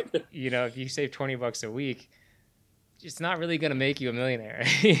 Right. If you save $20 a week, it's not really going to make you a millionaire.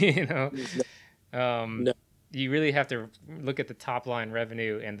 No. You really have to look at the top line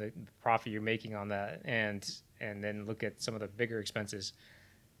revenue and the profit you're making on that, and then look at some of the bigger expenses,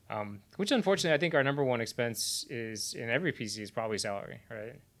 which unfortunately I think our number one expense is in every PC is probably salary,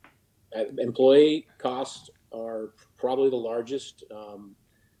 right? Employee costs are probably the largest.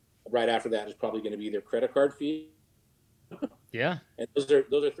 Right after that is probably going to be their credit card fee. Yeah. And those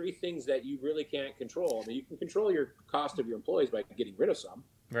are three things that you really can't control. I mean, you can control your cost of your employees by getting rid of some.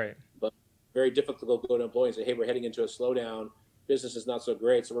 Right. But very difficult to go to employees and say, hey, we're heading into a slowdown. Business is not so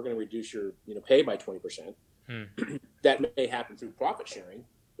great, so we're going to reduce your pay by 20%. That may happen through profit sharing,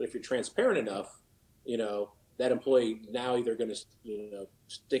 but if you're transparent enough, that employee now either going to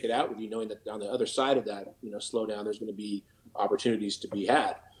stick it out with you, knowing that on the other side of that slowdown, there's going to be opportunities to be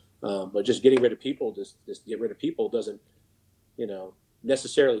had. But just getting rid of people, just get rid of people doesn't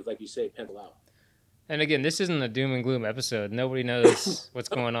necessarily, like you say, pencil out. And again, this isn't a doom and gloom episode. Nobody knows what's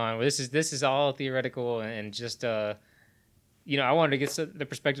going on. This is all theoretical and just I wanted to get the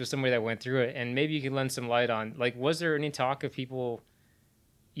perspective of somebody that went through it, and maybe you could lend some light on like, was there any talk of people,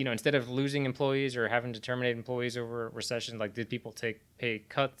 instead of losing employees or having to terminate employees over recession, like did people take pay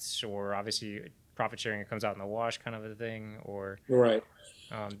cuts, or obviously profit sharing comes out in the wash kind of a thing, or right.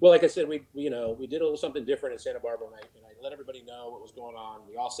 Well, like I said, we did a little something different in Santa Barbara, and I let everybody know what was going on.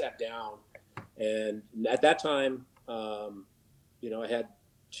 We all sat down, and at that time, I had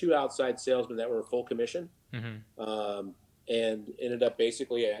 2 outside salesmen that were full commission, and ended up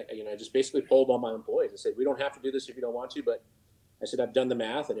basically, I just basically polled all my employees. I said, we don't have to do this if you don't want to, but I said, I've done the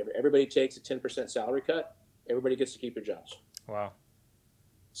math, and everybody takes a 10% salary cut. Everybody gets to keep their jobs. Wow.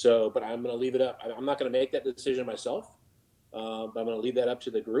 So, but I'm going to leave it up. I'm not going to make that decision myself. But I'm going to leave that up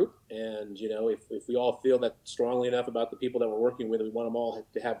to the group. And, if we all feel that strongly enough about the people that we're working with, and we want them all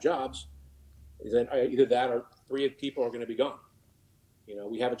to have jobs, then either that or 3 people are going to be gone.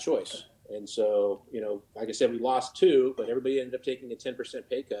 We have a choice. And so, like I said, we lost 2, but everybody ended up taking a 10%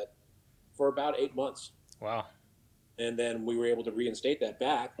 pay cut for about 8 months. Wow. And then we were able to reinstate that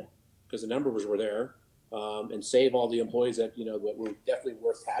back because the numbers were there, and save all the employees that, that were definitely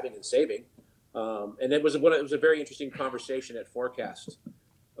worth having and saving. And it was a very interesting conversation at Forecast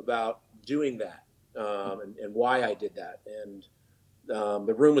about doing that, and why I did that. And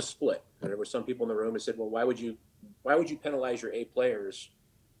the room was split. And there were some people in the room who said, well, why would you penalize your A players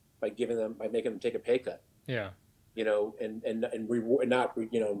by making them take a pay cut? Yeah. And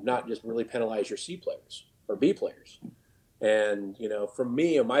not just really penalize your C players or B players. And, for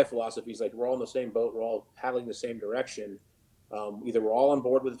me and my philosophy is like, we're all in the same boat. We're all paddling the same direction. Either we're all on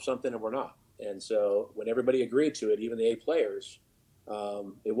board with something or we're not. And so when everybody agreed to it, even the A players,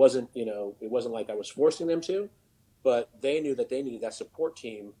 it wasn't like I was forcing them to, but they knew that they needed that support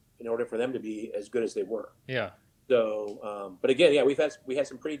team, in order for them to be as good as they were. Yeah. So, but again, yeah, we had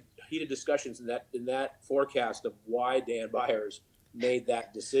some pretty heated discussions in that forecast of why Dan Byers made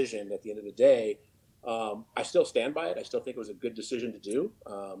that decision. At the end of the day, I still stand by it. I still think it was a good decision to do.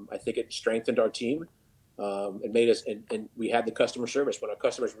 I think it strengthened our team. It made us, and we had the customer service. When our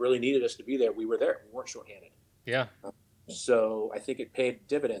customers really needed us to be there, we were there. We weren't shorthanded. Yeah. So I think it paid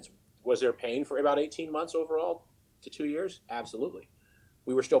dividends. Was there pain for about 18 months overall to 2 years? Absolutely.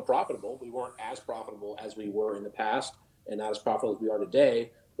 We were still profitable. We weren't as profitable as we were in the past, and not as profitable as we are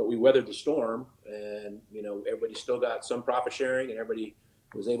today. But we weathered the storm, and everybody still got some profit sharing, and everybody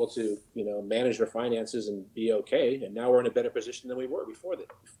was able to manage their finances and be okay. And now we're in a better position than we were before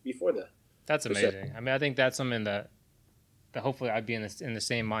the. That's amazing. I mean, I think that's something that hopefully I'd be in the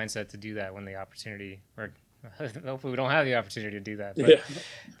same mindset to do that when the opportunity, or hopefully we don't have the opportunity to do that. But,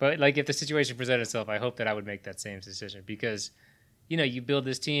 but like if the situation presented itself, I hope that I would make that same decision because, you build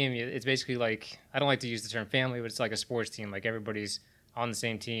this team. It's basically like, I don't like to use the term family, but it's like a sports team. Like everybody's on the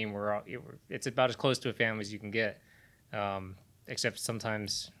same team. It's about as close to a family as you can get, except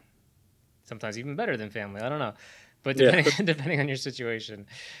sometimes even better than family. I don't know. But depending on your situation,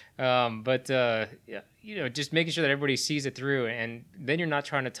 just making sure that everybody sees it through, and then you're not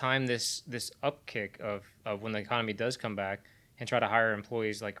trying to time this upkick of when the economy does come back and try to hire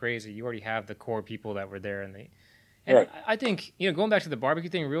employees like crazy. You already have the core people that were there, and right. I think going back to the barbecue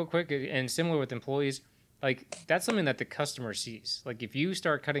thing real quick, and similar with employees, like that's something that the customer sees. Like if you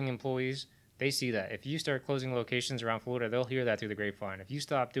start cutting employees, they see that. If you start closing locations around Florida, they'll hear that through the grapevine. If you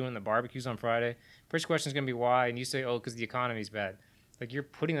stop doing the barbecues on Friday, first question is going to be why, and you say, oh, because the economy's bad. Like you're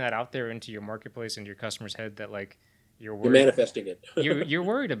putting that out there into your marketplace, into your customer's head that like you're worried. You're manifesting it. you're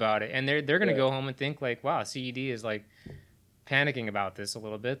worried about it, and they're going to go home and think like, wow, CED is like panicking about this a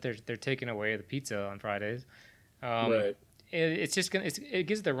little bit. They're taking away the pizza on Fridays. Right. It's just it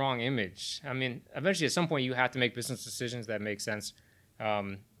gives the wrong image. I mean, eventually at some point you have to make business decisions that make sense.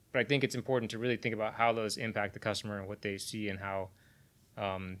 But I think it's important to really think about how those impact the customer and what they see and how,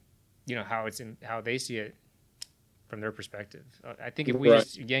 how they see it from their perspective. I think if we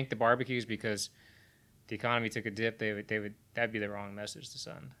just yanked the barbecues because the economy took a dip, that'd be the wrong message to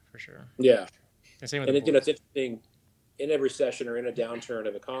send for sure. Yeah. And same with it's interesting in a recession or in a downturn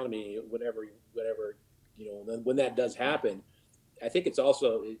of economy, whatever, when that does happen, I think it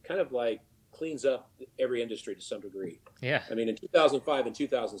kind of like cleans up every industry to some degree. Yeah. I mean, in 2005 and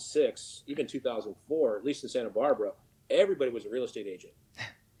 2006, even 2004, at least in Santa Barbara, everybody was a real estate agent.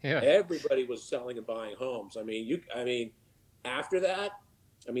 Yeah. Everybody was selling and buying homes. After that,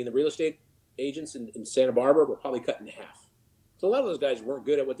 the real estate agents in Santa Barbara were probably cut in half. So a lot of those guys weren't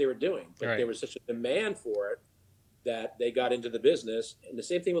good at what they were doing, but there was such a demand for it that they got into the business. And the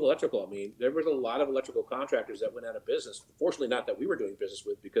same thing with electrical. There was a lot of electrical contractors that went out of business. Fortunately, not that we were doing business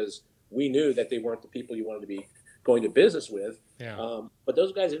with, because we knew that they weren't the people you wanted to be going to business with. Yeah. But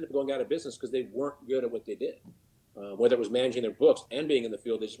those guys ended up going out of business because they weren't good at what they did. Whether it was managing their books and being in the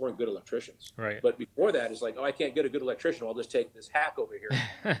field, they just weren't good electricians. Right. But before that, it's like, oh, I can't get a good electrician. I'll just take this hack over here,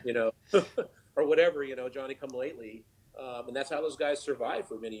 or whatever, Johnny come lately. And that's how those guys survived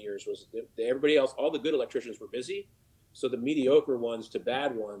for many years. Was everybody else, all the good electricians were busy, so the mediocre ones to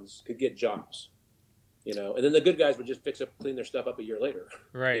bad ones could get jobs, and then the good guys would just clean their stuff up a year later.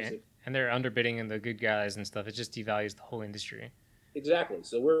 Right. Basically. And they're underbidding in the good guys and stuff. It just devalues the whole industry. Exactly.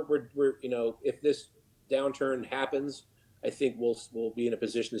 So we're if this downturn happens, I think we'll be in a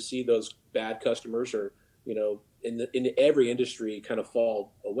position to see those bad customers, or in every industry, kind of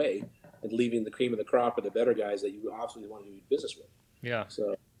fall away, and leaving the cream of the crop or the better guys that you obviously want to do business with. Yeah.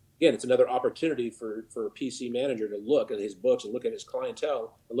 So again, it's another opportunity for a PC manager to look at his books and look at his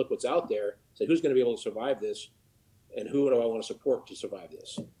clientele and look what's out there. Say, who's going to be able to survive this, and who do I want to support to survive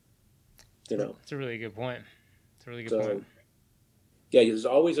this? That's a really good point. It's a really good point. Yeah, there's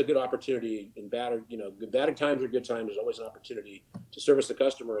always a good opportunity in bad times or good times. There's always an opportunity to service the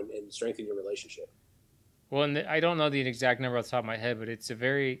customer and strengthen your relationship. Well, and I don't know the exact number off the top of my head, but it's a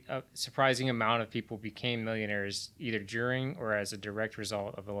very surprising amount of people became millionaires either during or as a direct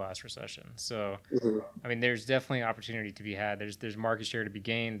result of the last recession. So, there's definitely opportunity to be had. There's market share to be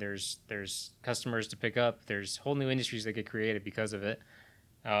gained. There's customers to pick up. There's whole new industries that get created because of it.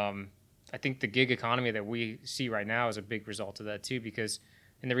 I think the gig economy that we see right now is a big result of that too, because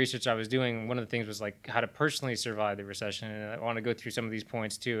in the research I was doing, one of the things was like how to personally survive the recession. And I want to go through some of these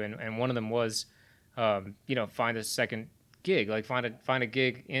points too. And one of them was, find a second gig, like find a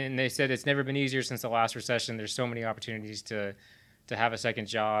gig. And they said it's never been easier since the last recession. There's so many opportunities to have a second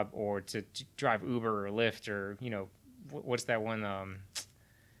job, or to drive Uber or Lyft, or, what's that one,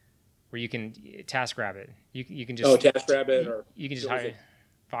 where you can TaskRabbit. You can just TaskRabbit, or you can just hire.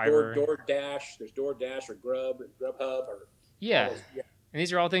 Fiverr. DoorDash. There's DoorDash or Grubhub or Yeah. all those, yeah. And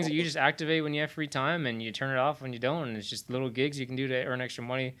these are all things that you just activate when you have free time, and you turn it off when you don't. And it's just little gigs you can do to earn extra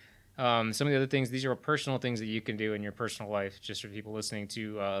money. Some of the other things, these are personal things that you can do in your personal life, just for people listening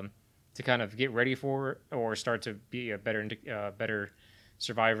to kind of get ready for or start to be a better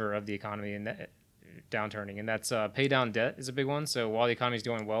survivor of the economy and downturning. And that's pay down debt is a big one. So while the economy is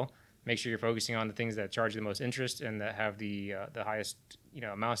doing well, make sure you're focusing on the things that charge you the most interest and that have the highest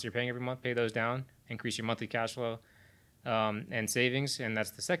amounts you're paying every month. Pay those down, increase your monthly cash flow. And savings, and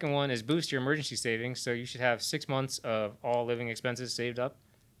that's the second one, is boost your emergency savings. So you should have 6 months of all living expenses saved up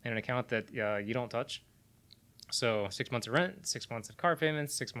in an account that you don't touch. So 6 months of rent, 6 months of car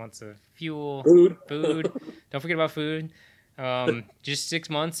payments, 6 months of fuel, food. Don't forget about food. Just 6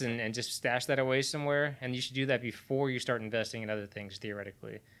 months and just stash that away somewhere. And you should do that before you start investing in other things,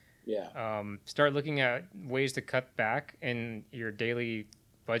 theoretically. Yeah. Start looking at ways to cut back in your daily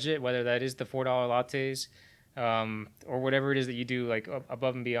budget, whether that is the $4 lattes, or whatever it is that you do, like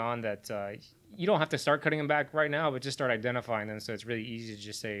above and beyond that. You don't have to start cutting them back right now, but just start identifying them. So it's really easy to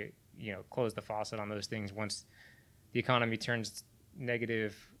just say, close the faucet on those things once the economy turns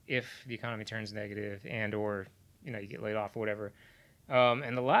negative, if the economy turns negative, and or you get laid off or whatever.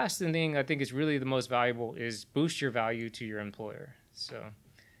 And the last thing I think is really the most valuable is boost your value to your employer. So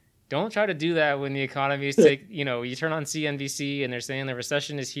don't try to do that when the economy is you turn on CNBC and they're saying the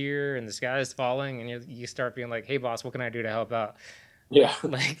recession is here and the sky is falling, and you start being like, hey boss, what can I do to help out? Yeah.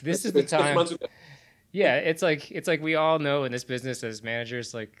 Like, this is the time. Yeah. It's like we all know in this business as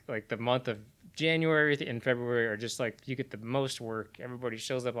managers, like the month of January and February are just like, you get the most work. Everybody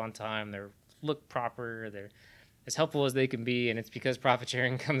shows up on time. They look proper. They're as helpful as they can be. And it's because profit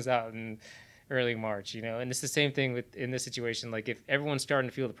sharing comes out in early March, and it's the same thing in this situation. Like, if everyone's starting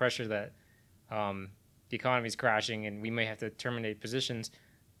to feel the pressure that the economy's crashing and we may have to terminate positions,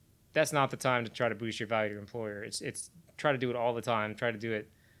 that's not the time to try to boost your value to your employer. It's try to do it all the time. Try to do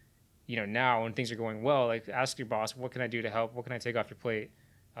it, now when things are going well. Like, ask your boss, what can I do to help? What can I take off your plate?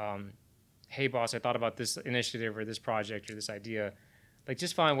 Hey boss, I thought about this initiative or this project or this idea. Like,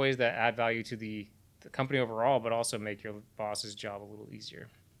 just find ways that add value to the company overall, but also make your boss's job a little easier.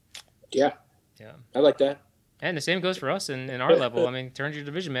 Yeah. Yeah, I like that. And the same goes for us in our level. I mean, turn to your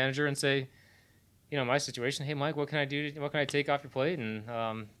division manager and say, my situation. Hey, Mike, what can I do? What can I take off your plate?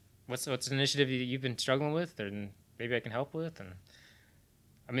 And what's an initiative that you've been struggling with, and maybe I can help with? And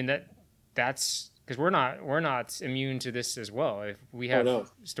I mean that's because we're not immune to this as well. If we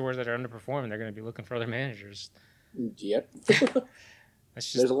have stores that are underperforming, they're going to be looking for other managers. Yep.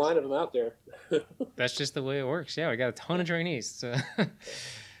 There's a line of them out there. That's just the way it works. Yeah, we got a ton of trainees. So.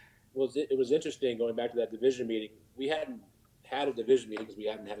 Well, it was interesting going back to that division meeting. We hadn't had a division meeting because we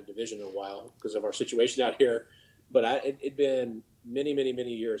hadn't had a division in a while because of our situation out here. But it'd been many, many,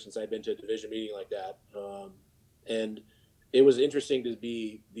 many years since I'd been to a division meeting like that. And it was interesting to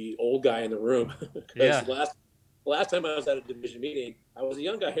be the old guy in the room. Because last time I was at a division meeting, I was a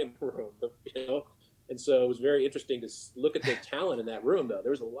young guy in the room. And so it was very interesting to look at the talent in that room, though.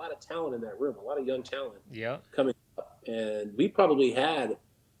 There was a lot of talent in that room, a lot of young talent coming up. And we probably had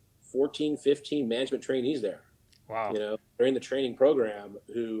 14, 15 management trainees there. Wow. During the training program,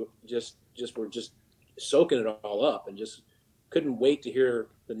 who just were just soaking it all up and just couldn't wait to hear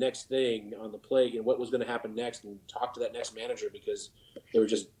the next thing on the plate and what was going to happen next, and talk to that next manager because they were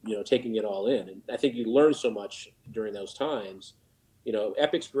just, taking it all in. And I think you learn so much during those times.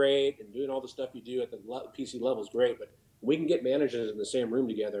 Epic's great, and doing all the stuff you do at the PC level is great, but we can get managers in the same room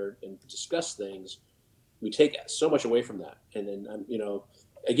together and discuss things. We take so much away from that. And then,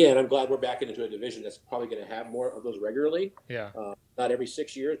 again, I'm glad we're back into a division that's probably going to have more of those regularly. Yeah. Not every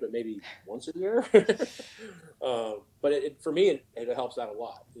 6 years, but maybe once a year. But for me, it helps out a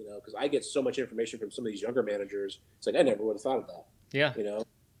lot, because I get so much information from some of these younger managers. It's like, I never would have thought of that. Yeah.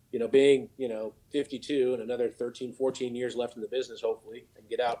 Being, 52 and another 13, 14 years left in the business, hopefully, and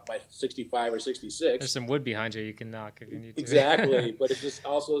get out by 65 or 66. There's some wood behind you can knock if you need to. Exactly. But it's just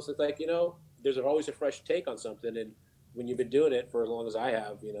also, it's like, there's always a fresh take on something. And when you've been doing it for as long as I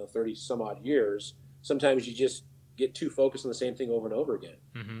have, 30 some odd years, sometimes you just get too focused on the same thing over and over again.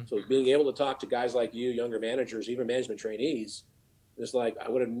 Mm-hmm. So being able to talk to guys like you, younger managers, even management trainees, it's like, I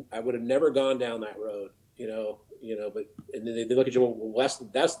would have never gone down that road, but and then they look at you, well,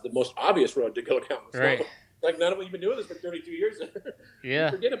 that's the most obvious road to go down. So, right. Like, none of them, you've been doing this for 32 years. Yeah.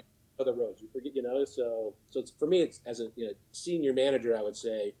 You forget about other roads. You forget, so it's, for me, it's, as a senior manager, I would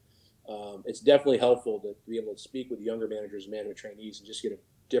say, it's definitely helpful to be able to speak with younger managers and management trainees and just get a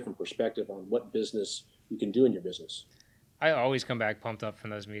different perspective on what business you can do in your business. I always come back pumped up from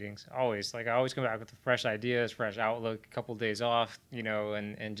those meetings. Always. Like I always come back with fresh ideas, fresh outlook, a couple of days off,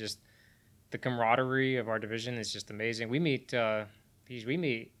 and just the camaraderie of our division is just amazing. We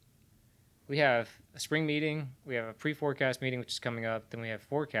have a spring meeting, we have a pre-forecast meeting, which is coming up, then we have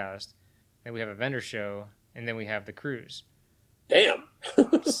forecast, then we have a vendor show, and then we have the cruise. Damn.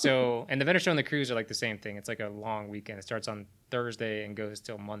 So, and the vendor show and the cruise are like the same thing. It's like a long weekend. It starts on Thursday and goes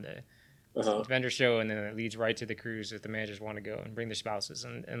till Monday. The vendor show, and then it leads right to the cruise if the managers want to go and bring their spouses.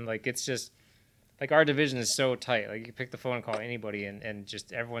 And like, it's just, like our division is so tight. Like you can pick the phone and call anybody and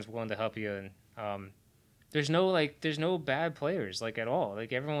just everyone's willing to help you. And there's no bad players like at all.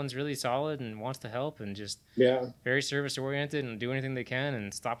 Like everyone's really solid and wants to help and just very service oriented and do anything they can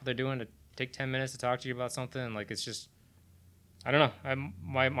and stop what they're doing to take 10 minutes to talk to you about something. And like, it's just, I don't know.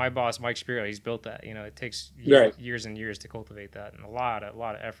 My boss, Mike Spiro, he's built that. It takes years and years to cultivate that, and a lot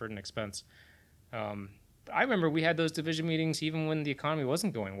of effort and expense. I remember we had those division meetings even when the economy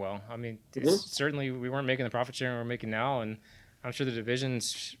wasn't going well. I mean, certainly we weren't making the profit sharing we're making now, and I'm sure the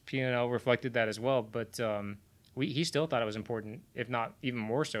division's P&L reflected that as well. But he still thought it was important, if not even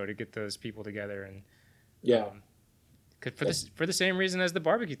more so, to get those people together. And for the same reason as the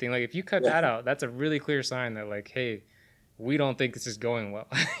barbecue thing. Like if you cut that out, that's a really clear sign that like, hey, we don't think this is going well.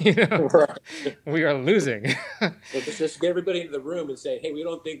 Right. We are losing. So just get everybody into the room and say, hey, we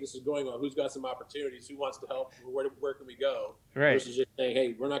don't think this is going well. Who's got some opportunities? Who wants to help? Where can we go? Right. Versus just saying,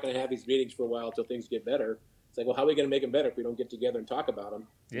 hey, we're not going to have these meetings for a while until things get better. It's like, well, how are we going to make them better if we don't get together and talk about them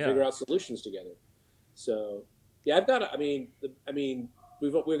and figure out solutions together? So, we've got a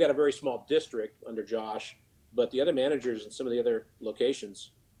very small district under Josh, but the other managers in some of the other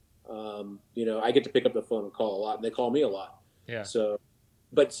locations, I get to pick up the phone and call a lot, and they call me a lot. Yeah. So,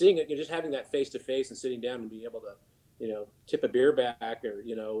 but seeing it, just having that face to face and sitting down and being able to, tip a beer back or,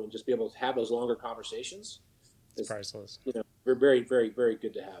 and just be able to have those longer conversations. It's priceless. We're very, very, very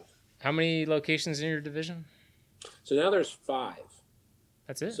good to have. How many locations in your division? So now there's 5.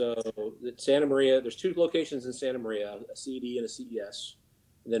 That's it. So Santa Maria, there's 2 locations in Santa Maria, a CED and a CES,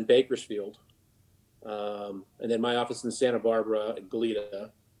 and then Bakersfield. And then my office in Santa Barbara and Goleta,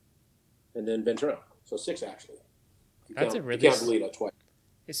 and then Ventura. So 6 actually. That's a really. You count Goleta twice.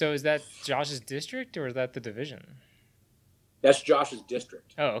 So is that Josh's district or is that the division? That's Josh's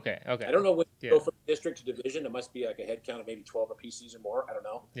district. Oh, okay. I don't know when you go from district to division. It must be like a head count of maybe 12 PCs or more. I don't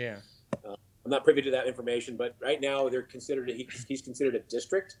know. Yeah. I'm not privy to that information, but right now they're considered he's considered a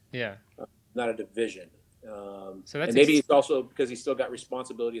district. Yeah. Not a division. So that's and maybe it's also because he's still got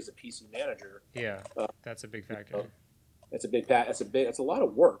responsibility as a PC manager. Yeah, that's a big factor. That's a lot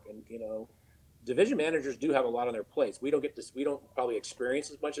of work, and division managers do have a lot on their plates. We don't probably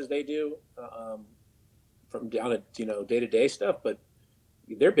experience as much as they do from down to day-to-day stuff, but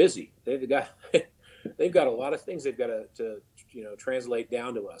they're busy. They've got a lot of things they've got to translate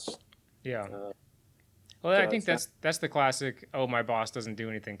down to us. Yeah. Well, I think that's the classic. Oh, my boss doesn't do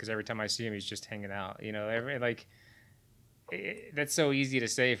anything because every time I see him, he's just hanging out. That's so easy to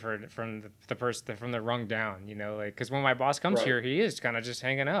say from the person from the rung down. Because when my boss comes here, he is kind of just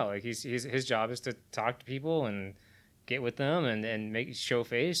hanging out. Like his job is to talk to people and get with them and show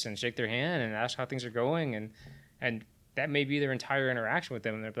face and shake their hand and ask how things are going and that may be their entire interaction with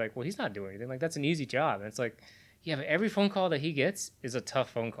them. And they're like, well, he's not doing anything. Like that's an easy job. And it's like. Yeah, but every phone call that he gets is a tough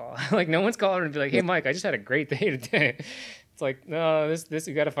phone call. Like no one's calling and be like, "Hey, Mike, I just had a great day today." It's like, no, this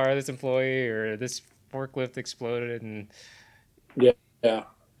you got to fire this employee or this forklift exploded, and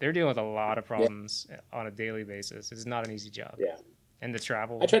they're dealing with a lot of problems on a daily basis. It's not an easy job. Yeah, and the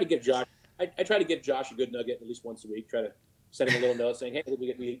travel. I try to give Josh a good nugget at least once a week. Try to send him a little note saying, "Hey,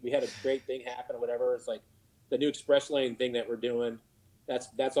 we had a great thing happen or whatever." It's like the new express lane thing that we're doing.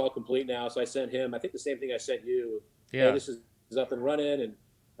 That's all complete now. So I sent him, I think the same thing I sent you. Yeah. Hey, this is up and running and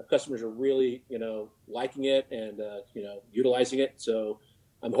our customers are really, liking it and, utilizing it. So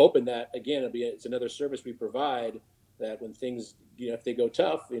I'm hoping that again, it's another service we provide that when things, if they go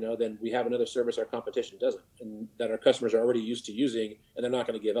tough, then we have another service our competition doesn't and that our customers are already used to using and they're not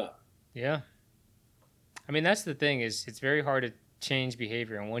going to give up. Yeah. I mean, that's the thing is it's very hard to change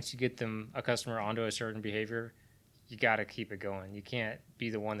behavior. And once you get a customer onto a certain behavior, you got to keep it going. You can't be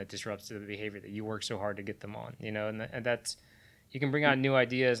the one that disrupts the behavior that you work so hard to get them on, and that's, you can bring out new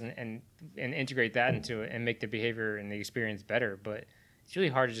ideas and integrate that into it and make the behavior and the experience better. But it's really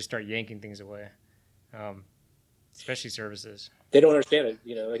hard to just start yanking things away, especially services. They don't understand it.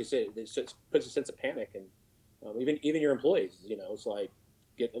 Like I said, it puts a sense of panic and even your employees, it's like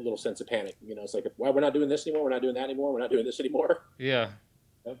get a little sense of panic. It's like, why we're not doing this anymore. We're not doing that anymore. We're not doing this anymore. Yeah.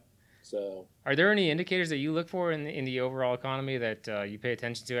 So, are there any indicators that you look for in the overall economy that you pay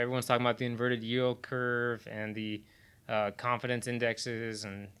attention to? Everyone's talking about the inverted yield curve and the confidence indexes,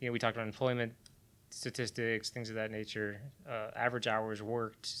 and we talked about employment statistics, things of that nature. Average hours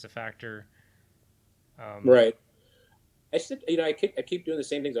worked is a factor. Right. I said, I keep doing the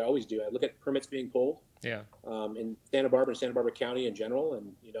same things I always do. I look at permits being pulled. Yeah. In Santa Barbara and Santa Barbara County in general,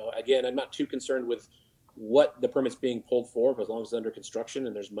 and again, I'm not too concerned with what the permit's being pulled for, but as long as it's under construction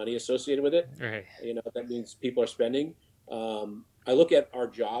and there's money associated with it, right. That means people are spending. I look at our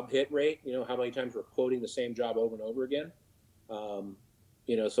job hit rate. How many times we're quoting the same job over and over again.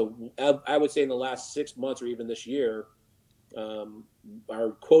 So I would say in the last 6 months or even this year,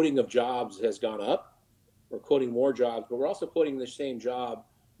 our quoting of jobs has gone up. We're quoting more jobs, but we're also quoting the same job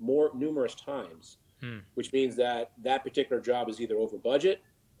numerous times, which means that particular job is either over budget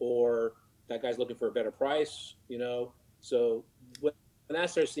or that guy's looking for a better price. So when I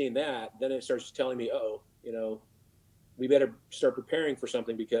start seeing that, then it starts telling me, we better start preparing for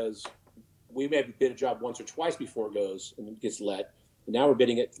something, because we may have bid a job once or twice before it goes and it gets let. And now we're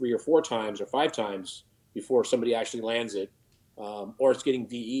bidding it 3 or 4 times or 5 times before somebody actually lands it, or it's getting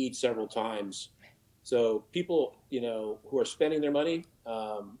VE'd several times. So people, who are spending their money,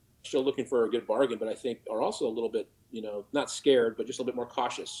 still looking for a good bargain, but I think are also a little bit, not scared, but just a little bit more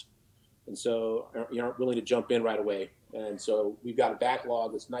cautious. And so aren't willing to jump in right away. And so we've got a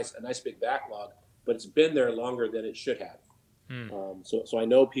backlog that's a nice big backlog, but it's been there longer than it should have. So I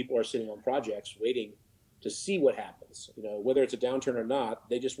know people are sitting on projects waiting to see what happens. Whether it's a downturn or not,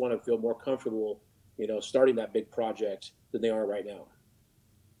 they just want to feel more comfortable, starting that big project than they are right now.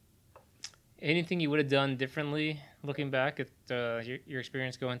 Anything you would have done differently looking back at your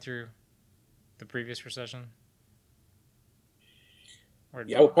experience going through the previous recession? I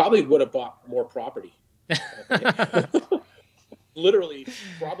probably would have bought more property. Literally,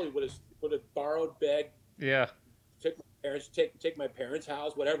 probably would have borrowed, begged. Yeah. Took my parents, take my parents'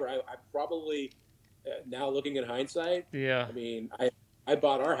 house, whatever. I probably, now looking in hindsight. Yeah. I mean, I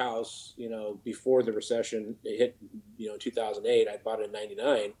bought our house, before the recession hit, 2008. I bought it in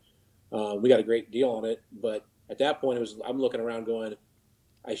 '99. We got a great deal on it, but at that point, I'm looking around going,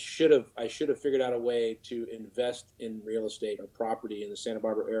 I should have figured out a way to invest in real estate or property in the Santa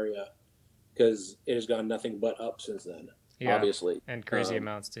Barbara area, because it has gone nothing but up since then. Yeah, obviously, and crazy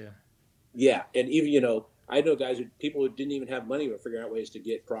amounts too. Yeah, and even I know people who didn't even have money were figuring out ways to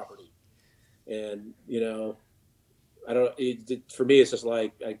get property, and I don't. For me, it's just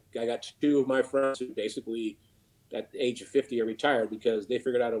like I got 2 of my friends who basically at the age of 50 are retired because they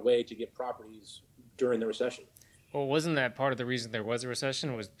figured out a way to get properties during the recession. Well, wasn't that part of the reason there was a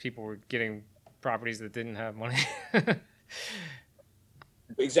recession, was people were getting properties that didn't have money?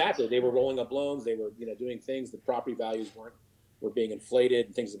 Exactly. They were rolling up loans. They were, doing things. The property values were being inflated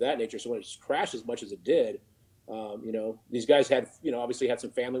and things of that nature. So when it crashed as much as it did, these guys had, obviously had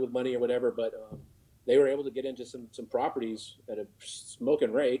some family with money or whatever, but they were able to get into some properties at a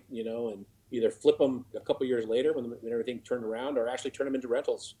smoking rate, and either flip them a couple years later when everything turned around, or actually turn them into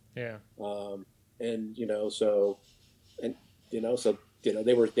rentals. Yeah. They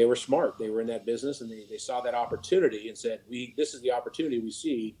were smart. They were in that business, and they saw that opportunity and said, this is the opportunity we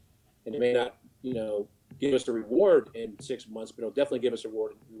see, and it may not, give us a reward in 6 months, but it'll definitely give us a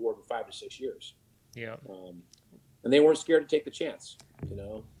reward in 5 to 6 years. Yeah. And they weren't scared to take the chance,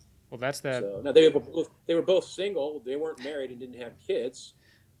 Well, that's that. So, now they were both single. They weren't married and didn't have kids.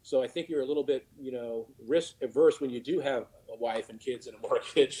 So I think you're a little bit, risk averse when you do have a wife and kids and a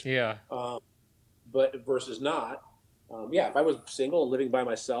mortgage. Yeah. But versus not. If I was single and living by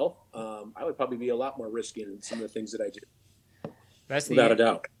myself, I would probably be a lot more risky in some of the things that I do. Without a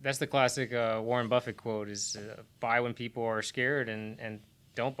doubt. That's the classic Warren Buffett quote: is buy when people are scared, and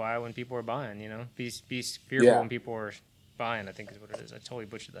don't buy when people are buying. Be fearful when people are buying, I think is what it is. I totally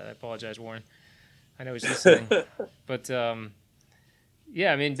butchered that. I apologize, Warren. I know he's listening. But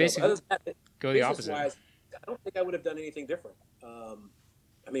basically, go the opposite. I don't think I would have done anything different.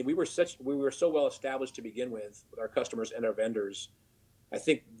 We were so well established to begin with our customers and our vendors. I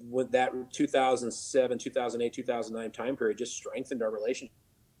think with that 2007, 2008, 2009 time period just strengthened our relationship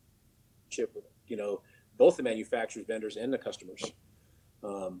with, both the manufacturers, vendors, and the customers,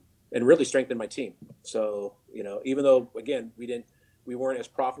 and really strengthened my team. So, even though, again, we weren't as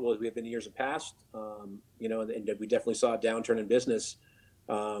profitable as we have been in years past, and we definitely saw a downturn in business.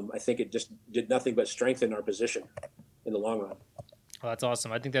 I think it just did nothing but strengthen our position in the long run. Well, that's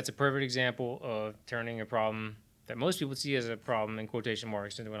awesome. I think that's a perfect example of turning a problem that most people see as a problem, in quotation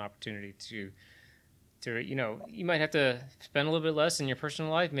marks, into an opportunity to you might have to spend a little bit less in your personal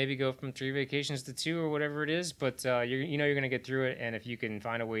life, maybe go from 3 vacations to 2 or whatever it is, but you're going to get through it. And if you can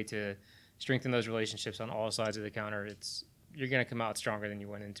find a way to strengthen those relationships on all sides of the counter, you're going to come out stronger than you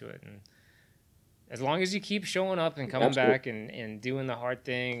went into it. As long as you keep showing up and coming Absolutely. back and doing the hard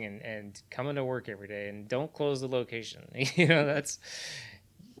thing and coming to work every day and don't close the location. That's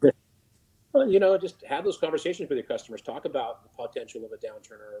Well, just have those conversations with your customers. Talk about the potential of a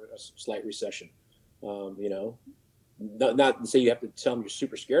downturn or a slight recession. Not say you have to tell them you're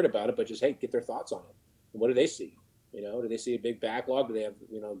super scared about it, but just, hey, get their thoughts on it. And what do they see? Do they see a big backlog? Do they have,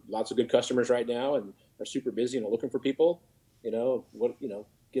 lots of good customers right now and are super busy and are looking for people?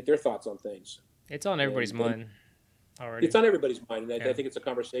 Get their thoughts on things. it's on everybody's mind already. It's on everybody's mind. And Yeah. I think it's a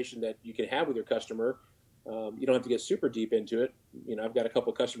conversation that you can have with your customer. You don't have to get super deep into it. I've got a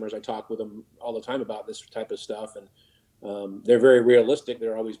couple of customers, I talk with them all the time about this type of stuff. And they're very realistic.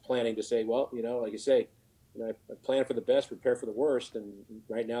 They're always planning to say, well, like you say, I plan for the best, prepare for the worst. And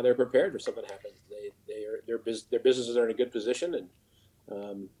right now they're prepared for something happens. Their businesses are in a good position.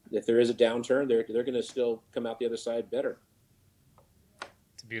 And if there is a downturn, they're going to still come out the other side better.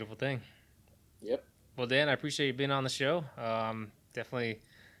 It's a beautiful thing. Yep. Well, Dan, I appreciate you being on the show. Definitely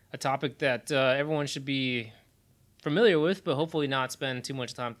a topic that everyone should be familiar with, but hopefully not spend too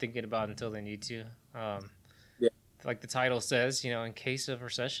much time thinking about until they need to. Yeah. Like the title says, in case of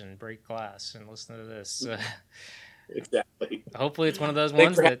recession, break glass and listen to this. Exactly. Hopefully it's one of those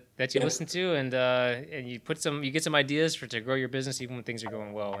ones that you listen to and you get some ideas to grow your business even when things are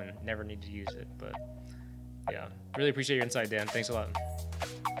going well and never need to use it. But yeah, really appreciate your insight, Dan. Thanks a lot.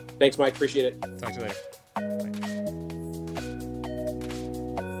 Thanks, Mike. Appreciate it. Talk to you later. Bye.